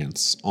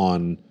finance,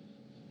 on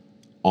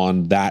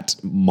that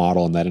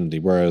model and that entity,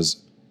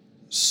 whereas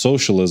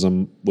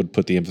socialism would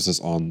put the emphasis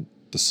on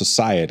the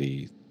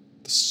society,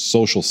 the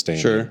social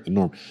standard, the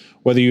norm.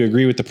 Whether you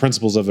agree with the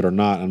principles of it or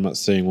not, I'm not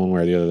saying one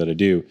way or the other that I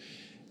do.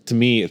 To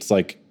me, it's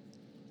like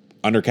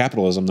under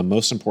capitalism, the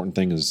most important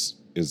thing is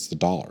the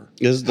dollar.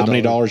 How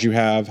many dollars you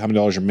have, how many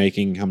dollars you're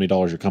making, how many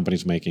dollars your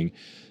company's making,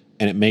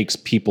 and it makes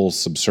people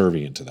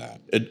subservient to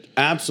that. It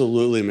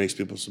absolutely makes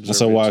people subservient. And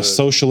so while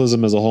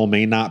socialism as a whole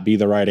may not be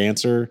the right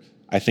answer,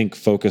 I think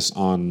focus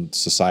on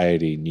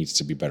society needs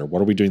to be better.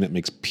 What are we doing that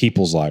makes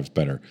people's lives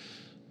better?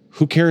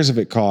 Who cares if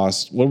it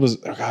costs? There was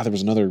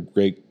another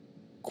great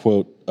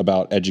quote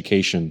about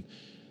education,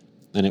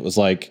 and it was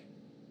like,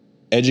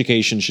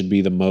 education should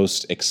be the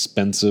most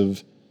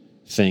expensive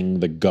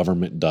thing the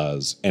government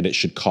does, and it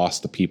should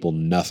cost the people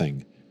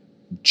nothing,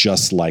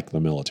 just like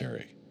the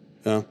military.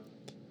 Yeah.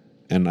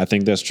 And I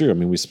think that's true.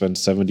 We spend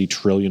 $70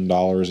 trillion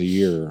a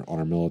year on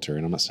our military,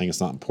 and I'm not saying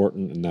it's not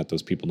important and that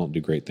those people don't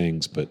do great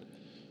things, but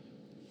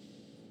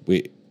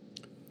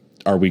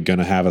are we going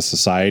to have a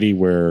society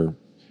where,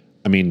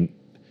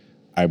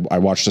 I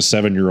watched a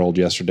 7-year-old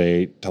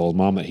yesterday tell his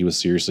mom that he was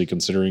seriously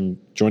considering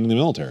joining the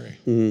military.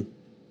 Mm-hmm.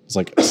 It's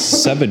like a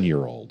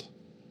 7-year-old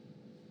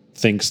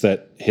thinks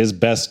that his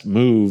best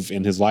move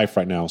in his life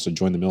right now is to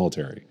join the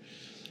military.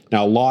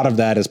 Now, a lot of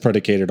that is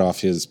predicated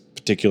off his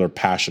particular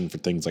passion for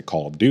things like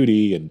Call of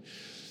Duty, and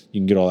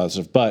you can get all that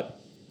stuff. But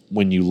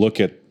when you look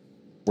at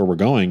where we're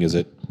going, is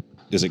it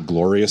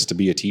glorious to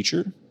be a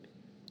teacher?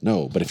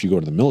 No, but if you go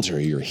to the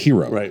military, you're a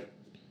hero. Right.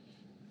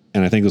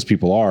 And I think those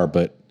people are,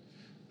 but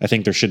I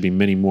think there should be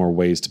many more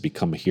ways to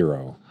become a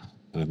hero.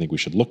 And I think we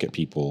should look at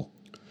people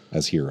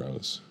as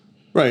heroes.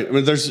 Right. I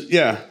mean,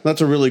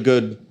 that's a really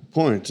good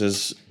point.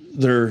 Is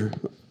there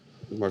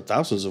are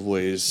thousands of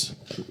ways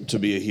to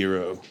be a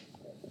hero.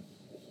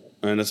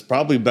 And it's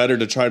probably better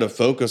to try to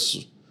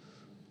focus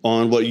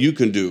on what you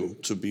can do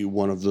to be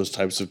one of those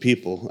types of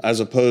people, as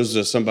opposed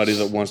to somebody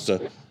that wants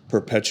to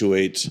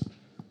perpetuate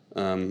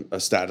a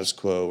status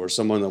quo, or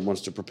someone that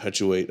wants to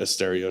perpetuate a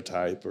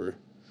stereotype, or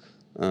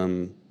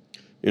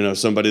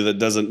somebody that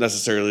doesn't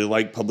necessarily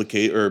like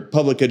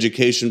public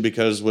education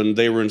because when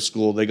they were in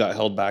school they got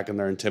held back and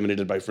they're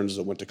intimidated by friends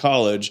that went to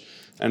college,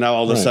 and now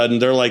all of a sudden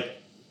they're like,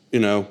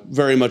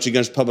 very much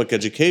against public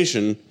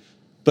education,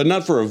 but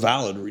not for a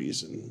valid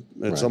reason.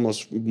 It's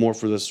almost more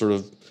for this sort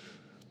of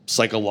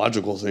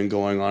psychological thing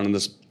going on in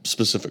this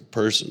specific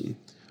person.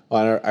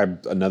 Well,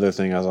 another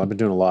thing, I've been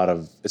doing a lot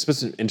of, it's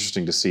been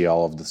interesting to see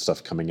all of the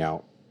stuff coming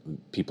out in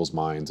people's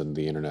minds and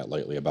the internet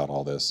lately about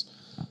all this.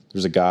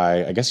 There's a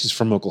guy, I guess he's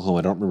from Oklahoma,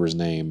 I don't remember his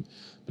name,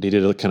 but he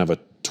did a kind of a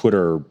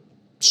Twitter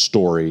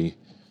story,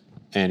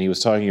 and he was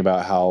talking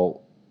about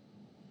how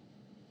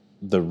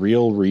the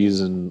real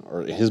reason,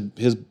 or his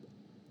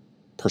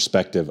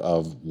perspective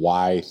of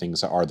why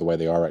things are the way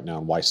they are right now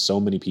and why so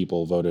many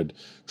people voted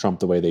Trump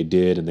the way they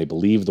did and they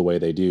believe the way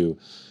they do,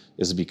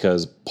 is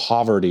because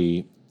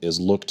poverty is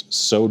looked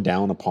so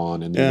down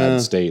upon in the United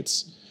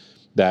States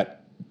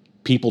that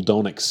people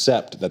don't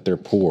accept that they're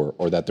poor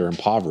or that they're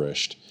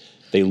impoverished.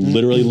 They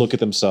literally look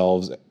at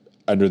themselves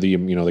under the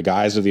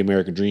guise of the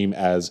American dream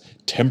as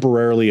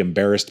temporarily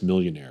embarrassed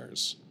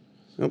millionaires.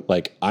 Yep.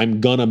 Like, I'm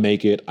gonna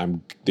make it.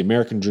 I'm the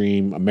American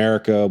dream.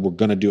 America, we're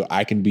gonna do it.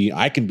 I can be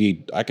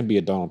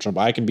a Donald Trump.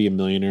 I can be a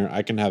millionaire.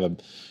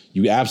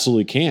 You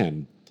absolutely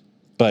can.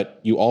 But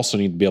you also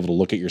need to be able to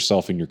look at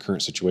yourself in your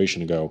current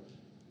situation and go,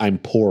 I'm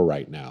poor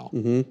right now.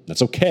 Mm-hmm.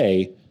 That's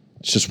okay.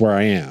 It's just where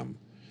I am.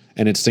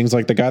 And it's things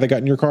like the guy that got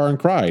in your car and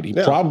cried. He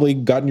probably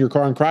got in your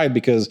car and cried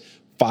because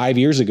 5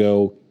 years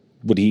ago,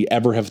 would he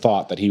ever have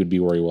thought that he would be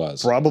where he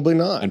was? Probably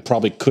not. And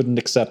probably couldn't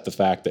accept the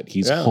fact that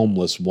he's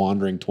homeless,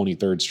 wandering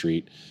 23rd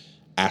Street,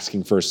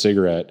 asking for a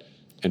cigarette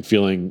and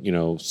feeling,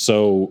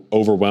 so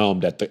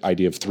overwhelmed at the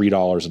idea of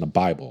 $3 in a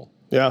Bible.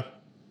 Yeah.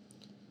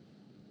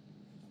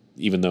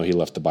 Even though he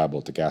left the Bible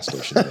at the gas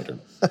station later.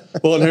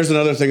 Well, and here's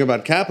another thing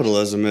about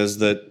capitalism is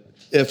that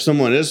if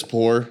someone is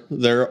poor,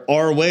 there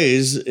are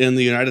ways in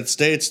the United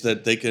States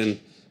that they can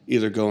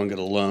either go and get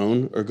a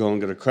loan or go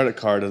and get a credit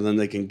card, and then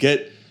they can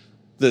get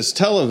this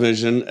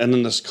television and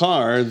then this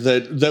car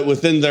that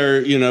within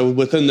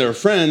their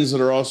friends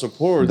that are also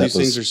poor, these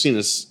things are seen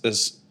as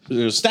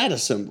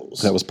status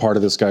symbols. That was part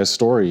of this guy's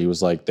story. He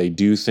was like, they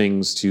do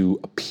things to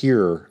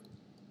appear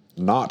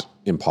not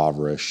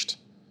impoverished.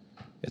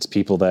 It's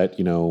people that,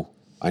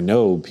 I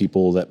know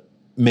people that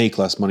make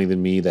less money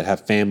than me, that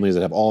have families,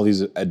 that have all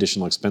these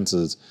additional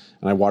expenses,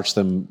 and I watch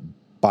them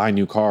buy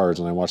new cars,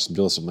 and I watch them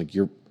do this. I'm like,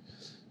 you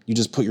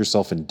just put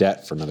yourself in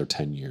debt for another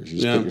 10 years.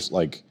 You just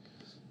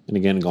and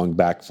again, going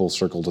back full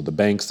circle to the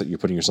banks that you're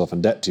putting yourself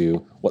in debt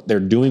to, what they're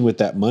doing with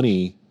that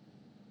money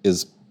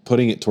is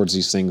putting it towards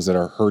these things that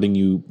are hurting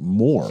you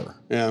more.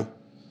 Yeah.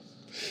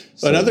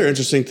 So, another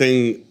interesting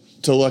thing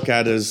to look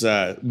at is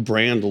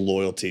brand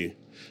loyalty.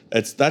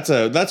 That's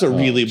a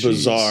really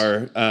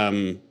bizarre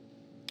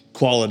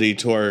quality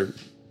to our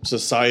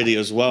society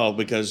as well,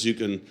 because you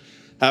can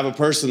have a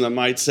person that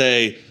might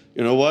say,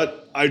 you know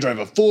what, I drive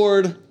a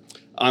Ford,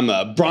 I'm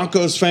a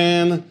Broncos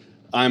fan,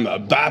 I'm a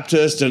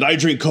Baptist, and I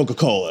drink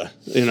Coca-Cola.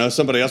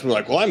 Somebody else will be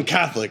like, well, I'm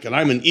Catholic, and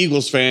I'm an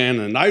Eagles fan,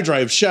 and I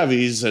drive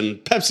Chevys, and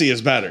Pepsi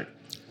is better.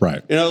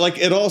 Right.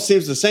 It all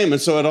seems the same.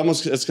 And so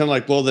it's kind of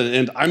like, well, then,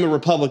 and I'm a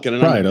Republican.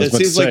 And it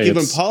seems like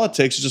even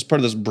politics is just part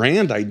of this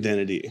brand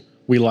identity.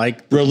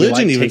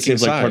 Religion even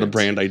seems like part of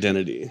brand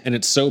identity. And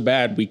it's so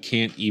bad we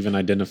can't even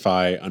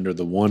identify under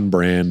the one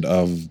brand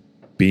of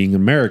being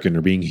American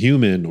or being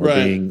human or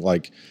being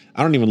like,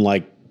 I'm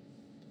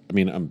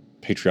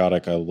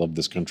patriotic. I love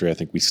this country. I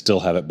think we still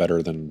have it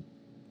better than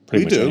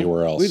pretty much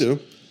anywhere else. We do.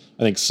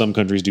 I think some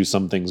countries do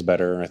some things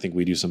better. I think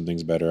we do some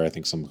things better. I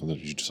think some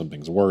countries do some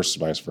things worse,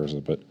 vice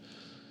versa. But,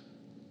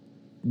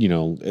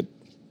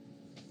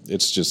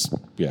 it's just,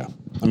 yeah.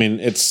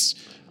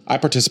 I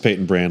participate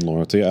in brand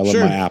loyalty. I love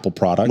my Apple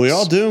products. We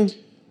all do.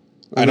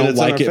 I don't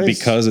like it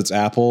because it's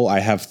Apple. I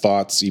have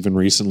thoughts even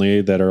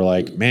recently that are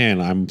like, man,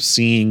 I'm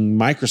seeing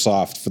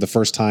Microsoft for the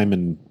first time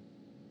in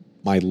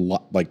my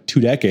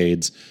 2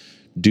 decades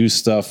do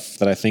stuff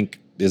that I think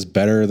is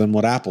better than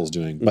what Apple's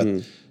doing. But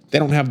they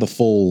don't have the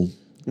full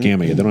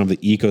gamut. They don't have the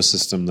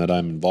ecosystem that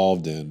I'm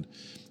involved in.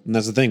 And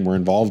that's the thing. We're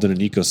involved in an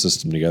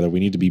ecosystem together. We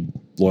need to be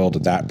loyal to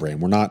that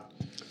brand.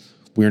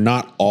 We're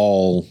not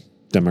all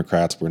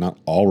Democrats. We're not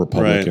all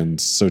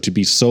Republicans. Right. So to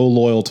be so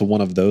loyal to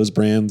one of those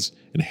brands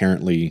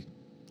inherently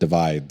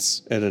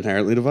divides. It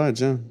inherently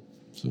divides, yeah.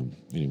 So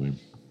anyway,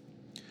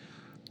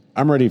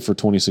 I'm ready for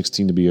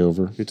 2016 to be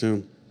over. Me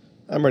too.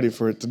 I'm ready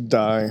for it to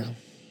die.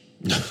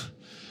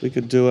 We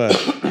could do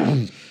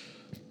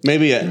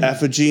maybe an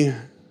effigy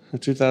a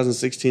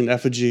 2016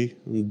 effigy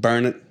and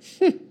burn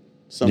it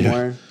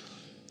somewhere.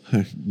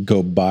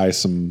 Go buy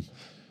some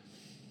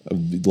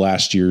of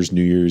last year's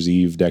New Year's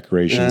Eve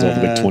decorations off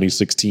of like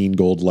 2016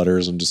 gold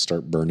letters and just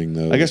start burning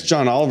those. I guess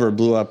John Oliver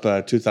blew up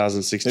a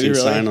 2016 Did he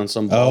really? sign on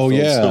some ball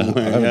field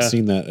somewhere. I haven't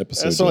seen that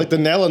episode. And so, like, the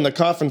nail in the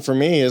coffin for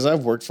me is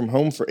I've worked from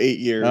home for 8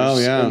 years. Oh,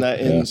 yeah. And that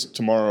ends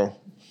tomorrow.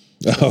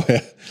 Oh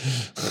yeah.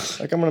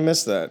 Like, I'm going to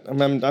miss that.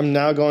 I'm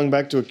now going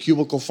back to a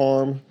cubicle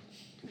farm,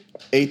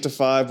 8 to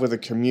 5 with a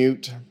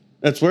commute.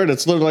 It's weird.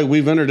 It's literally like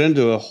we've entered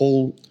into a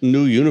whole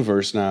new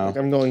universe now.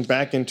 I'm going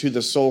back into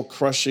the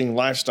soul-crushing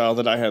lifestyle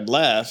that I had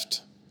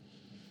left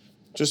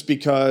just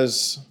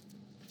because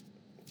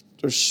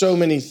there's so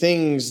many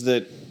things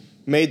that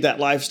made that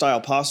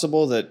lifestyle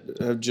possible that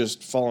have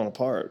just fallen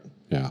apart.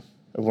 Yeah.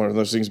 One of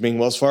those things being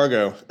Wells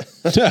Fargo.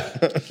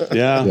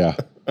 Yeah. Yeah.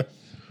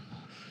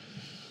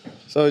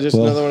 So just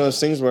another one of those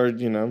things where,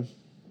 you know.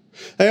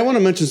 Hey, I want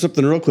to mention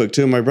something real quick,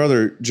 too. My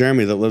brother,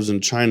 Jeremy, that lives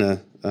in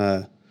China,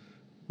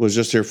 was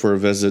just here for a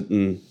visit,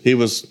 and he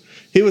was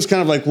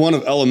kind of like one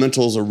of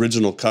Elemental's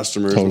original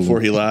customers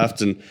before he left.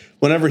 And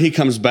whenever he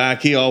comes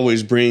back, he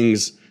always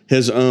brings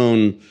his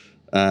own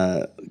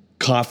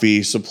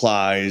coffee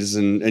supplies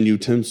and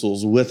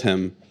utensils with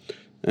him.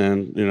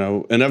 And, you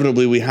know,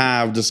 inevitably we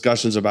have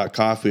discussions about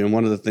coffee. And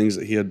one of the things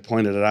that he had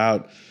pointed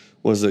out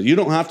was that you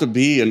don't have to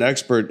be an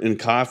expert in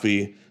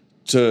coffee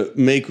to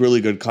make really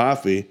good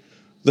coffee.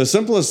 The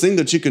simplest thing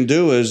that you can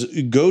do is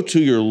go to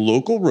your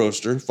local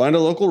roaster, find a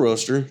local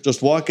roaster,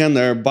 just walk in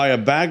there, buy a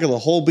bag of the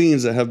whole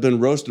beans that have been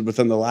roasted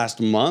within the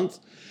last month,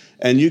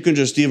 and you can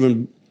just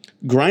even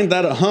grind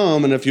that at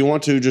home. And if you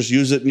want to, just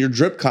use it in your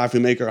drip coffee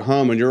maker at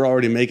home, and you're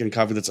already making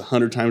coffee that's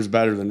 100 times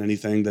better than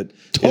anything that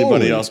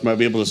anybody else might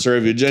be able to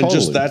serve you.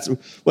 Just that's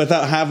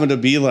without having to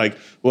be like,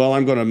 well,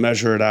 I'm going to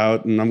measure it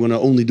out, and I'm going to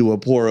only do a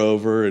pour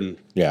over. And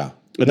Yeah.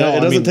 it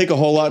doesn't take a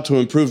whole lot to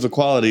improve the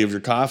quality of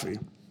your coffee.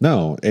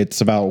 No,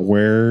 it's about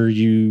where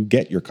you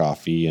get your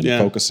coffee and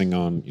focusing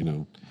on, you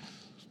know,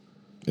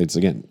 it's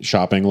again,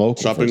 shopping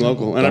local. Shopping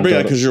local. And I bring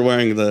that because you're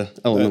wearing the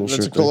Elemental shirt.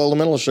 That's a cool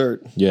Elemental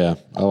shirt. Yeah,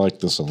 I like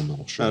this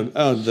Elemental shirt.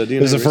 The DNA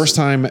This is the first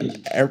time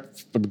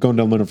I've been going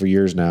to Elemental for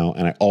years now,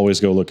 and I always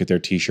go look at their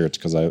T-shirts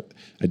because I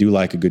do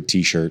like a good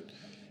T-shirt,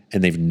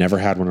 and they've never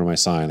had one on my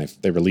sign.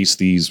 They released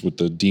these with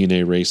the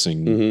DNA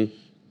Racing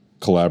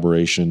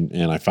collaboration,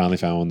 and I finally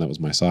found one that was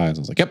my size.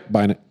 I was like, yep,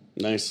 buying it.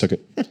 Nice. Took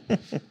it.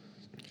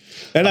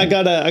 And I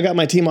got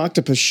my Team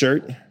Octopus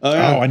shirt. Oh,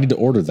 I need to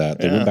order that.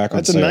 They went back on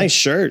That's sale. a nice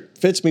shirt.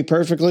 Fits me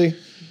perfectly.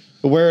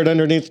 I wear it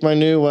underneath my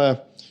new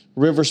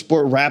River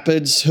Sport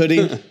Rapids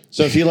hoodie.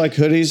 So if you like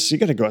hoodies, you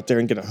got to go out there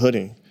and get a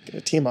hoodie. Get a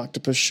Team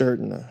Octopus shirt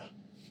and a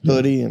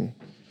hoodie and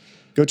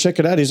go check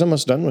it out. He's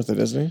almost done with it,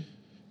 isn't he?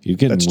 You're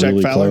getting That's Jack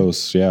really Fowler.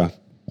 close. Yeah.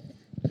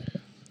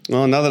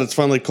 Well, now that it's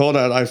finally cold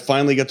out, I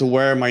finally get to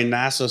wear my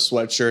NASA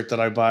sweatshirt that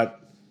I bought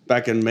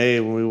back in May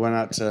when we went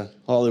out to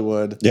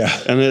Hollywood. Yeah.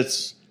 And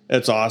it's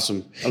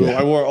awesome.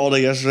 I wore it all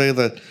day yesterday.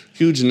 The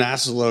huge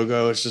NASA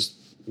logo. It's just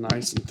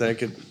nice and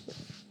thick. It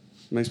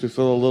makes me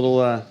feel a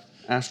little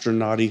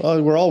astronaut-y.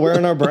 Well, we're all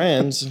wearing our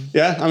brands.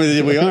 Yeah, I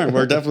mean, we are.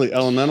 We're definitely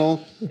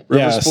Elemental,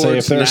 River Sports, say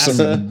if there's NASA.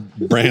 some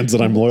brands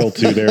that I'm loyal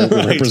to, they're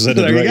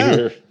represented There you right go.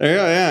 here. There you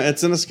go. Yeah,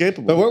 it's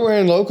inescapable. But we're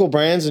wearing local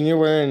brands, and you're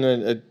wearing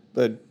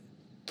a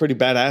pretty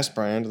badass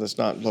brand that's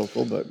not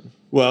local, but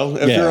well,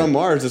 if Yeah. you're on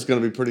Mars, it's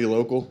going to be pretty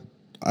local.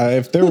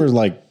 If there were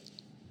like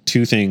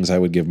two things I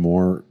would give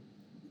more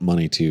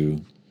money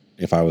to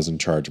if I was in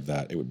charge of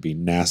that, it would be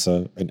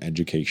NASA and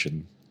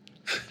education.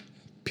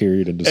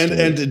 Period.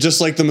 And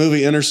just like the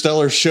movie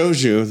Interstellar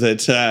shows you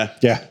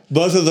that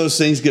both of those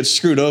things get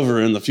screwed over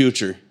in the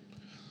future.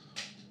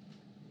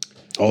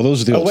 Oh,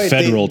 those are the old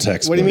federal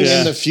textbooks. What do you mean Yeah.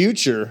 in the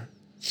future?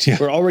 Yeah.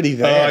 We're already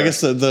there. Oh, I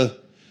guess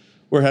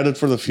we're headed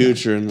for the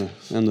future,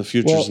 and the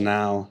future's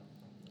now.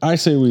 I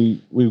say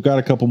we've got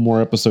a couple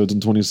more episodes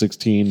in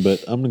 2016,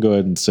 but I'm gonna go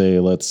ahead and say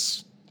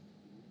let's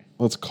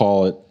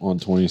call it on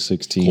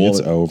 2016. Call it's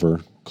it.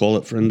 over. Call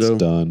it, friendo. It's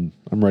done.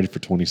 I'm ready for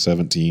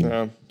 2017.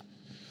 Yeah.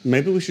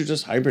 Maybe we should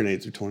just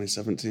hibernate through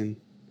 2017.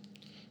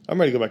 I'm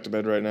ready to go back to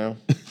bed right now.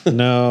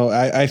 No,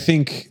 I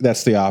think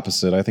that's the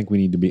opposite. I think we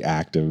need to be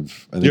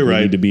active. I think You're we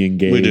right. need to be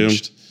engaged. We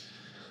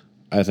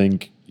do. I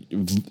think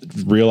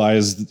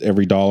realize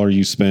every dollar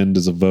you spend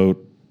is a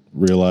vote.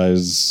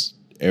 Realize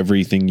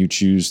everything you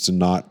choose to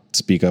not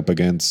speak up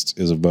against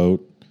is a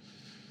vote.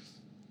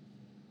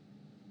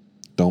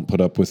 Don't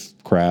put up with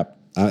crap.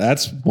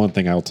 That's one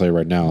thing I'll tell you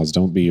right now is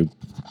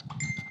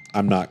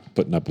I'm not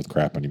putting up with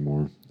crap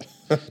anymore.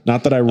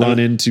 Not that I run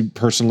into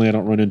personally. I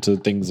don't run into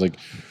things like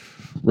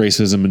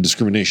racism and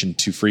discrimination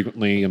too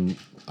frequently.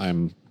 I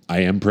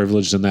am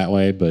privileged in that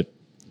way, but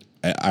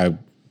I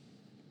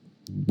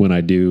when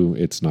I do,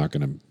 it's not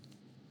gonna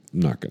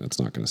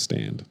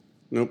stand.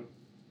 Nope.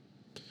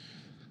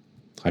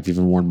 I've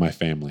even warned my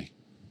family.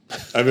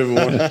 I've even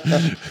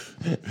warned.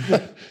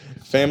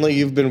 Family,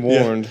 you've been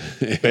warned.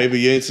 Baby,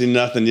 you ain't seen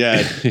nothing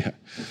yet. Yeah.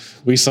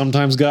 We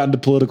sometimes got into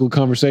political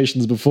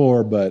conversations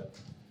before, but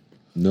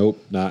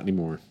nope, not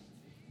anymore.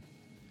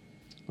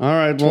 All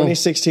right. Well,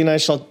 2016, I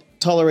shall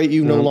tolerate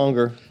you no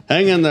longer.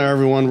 Hang in there,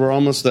 everyone. We're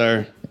almost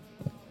there.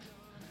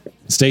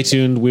 Stay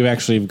tuned.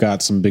 We've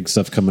got some big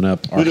stuff coming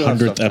up. Our We do have 100th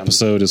stuff coming.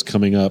 episode is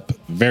coming up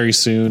very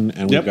soon,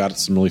 and we've Yep. got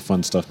some really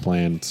fun stuff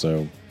planned.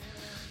 So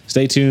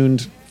stay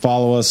tuned.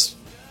 Follow us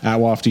at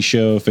Wafty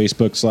Show,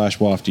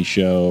 Facebook/Wafty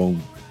Show,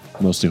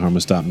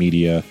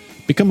 mostlyharmless.media.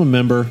 Become a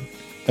member.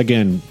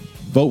 Again,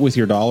 vote with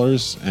your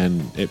dollars,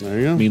 and it There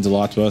you go. means a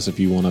lot to us if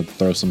you want to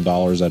throw some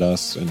dollars at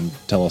us and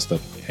tell us that,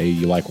 hey,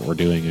 you like what we're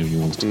doing and you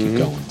want us to keep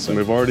going. And So,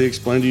 we've already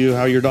explained to you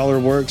how your dollar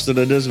works, that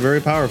it is very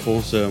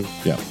powerful. So,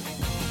 yeah.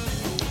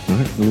 All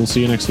right, and we'll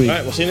see you next week. All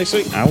right, we'll see you next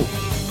week. Out.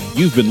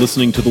 You've been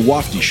listening to The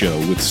Wafty Show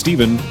with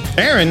Steven.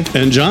 Aaron.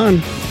 and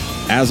John.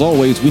 As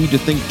always, we need to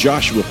thank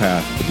Joshua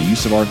Path for the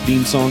use of our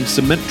theme song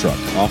Cement Truck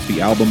off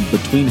the album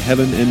Between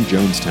Heaven and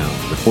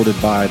Jonestown, recorded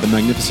by the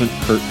magnificent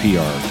Kurt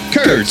PR.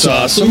 Kurt's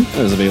awesome.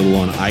 That is available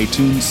on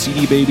iTunes,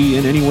 CD Baby,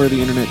 and anywhere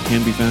the internet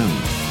can be found.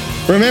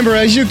 Remember,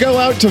 as you go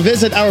out to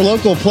visit our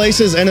local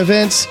places and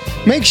events,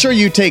 make sure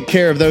you take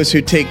care of those who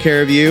take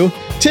care of you.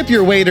 Tip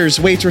your waiters,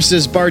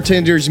 waitresses,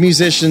 bartenders,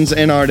 musicians,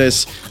 and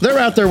artists. They're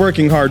out there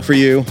working hard for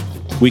you.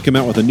 We come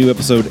out with a new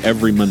episode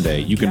every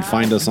Monday. You can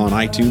find us on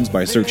iTunes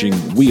by searching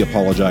We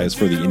Apologize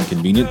for the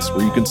Inconvenience,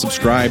 where you can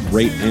subscribe,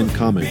 rate, and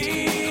comment.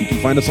 You can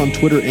find us on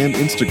Twitter and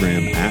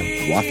Instagram at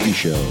Wafty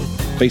Show.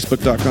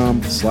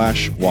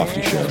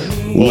 Facebook.com/Wafty Show.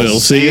 We'll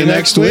see you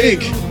next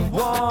week.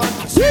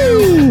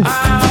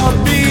 Out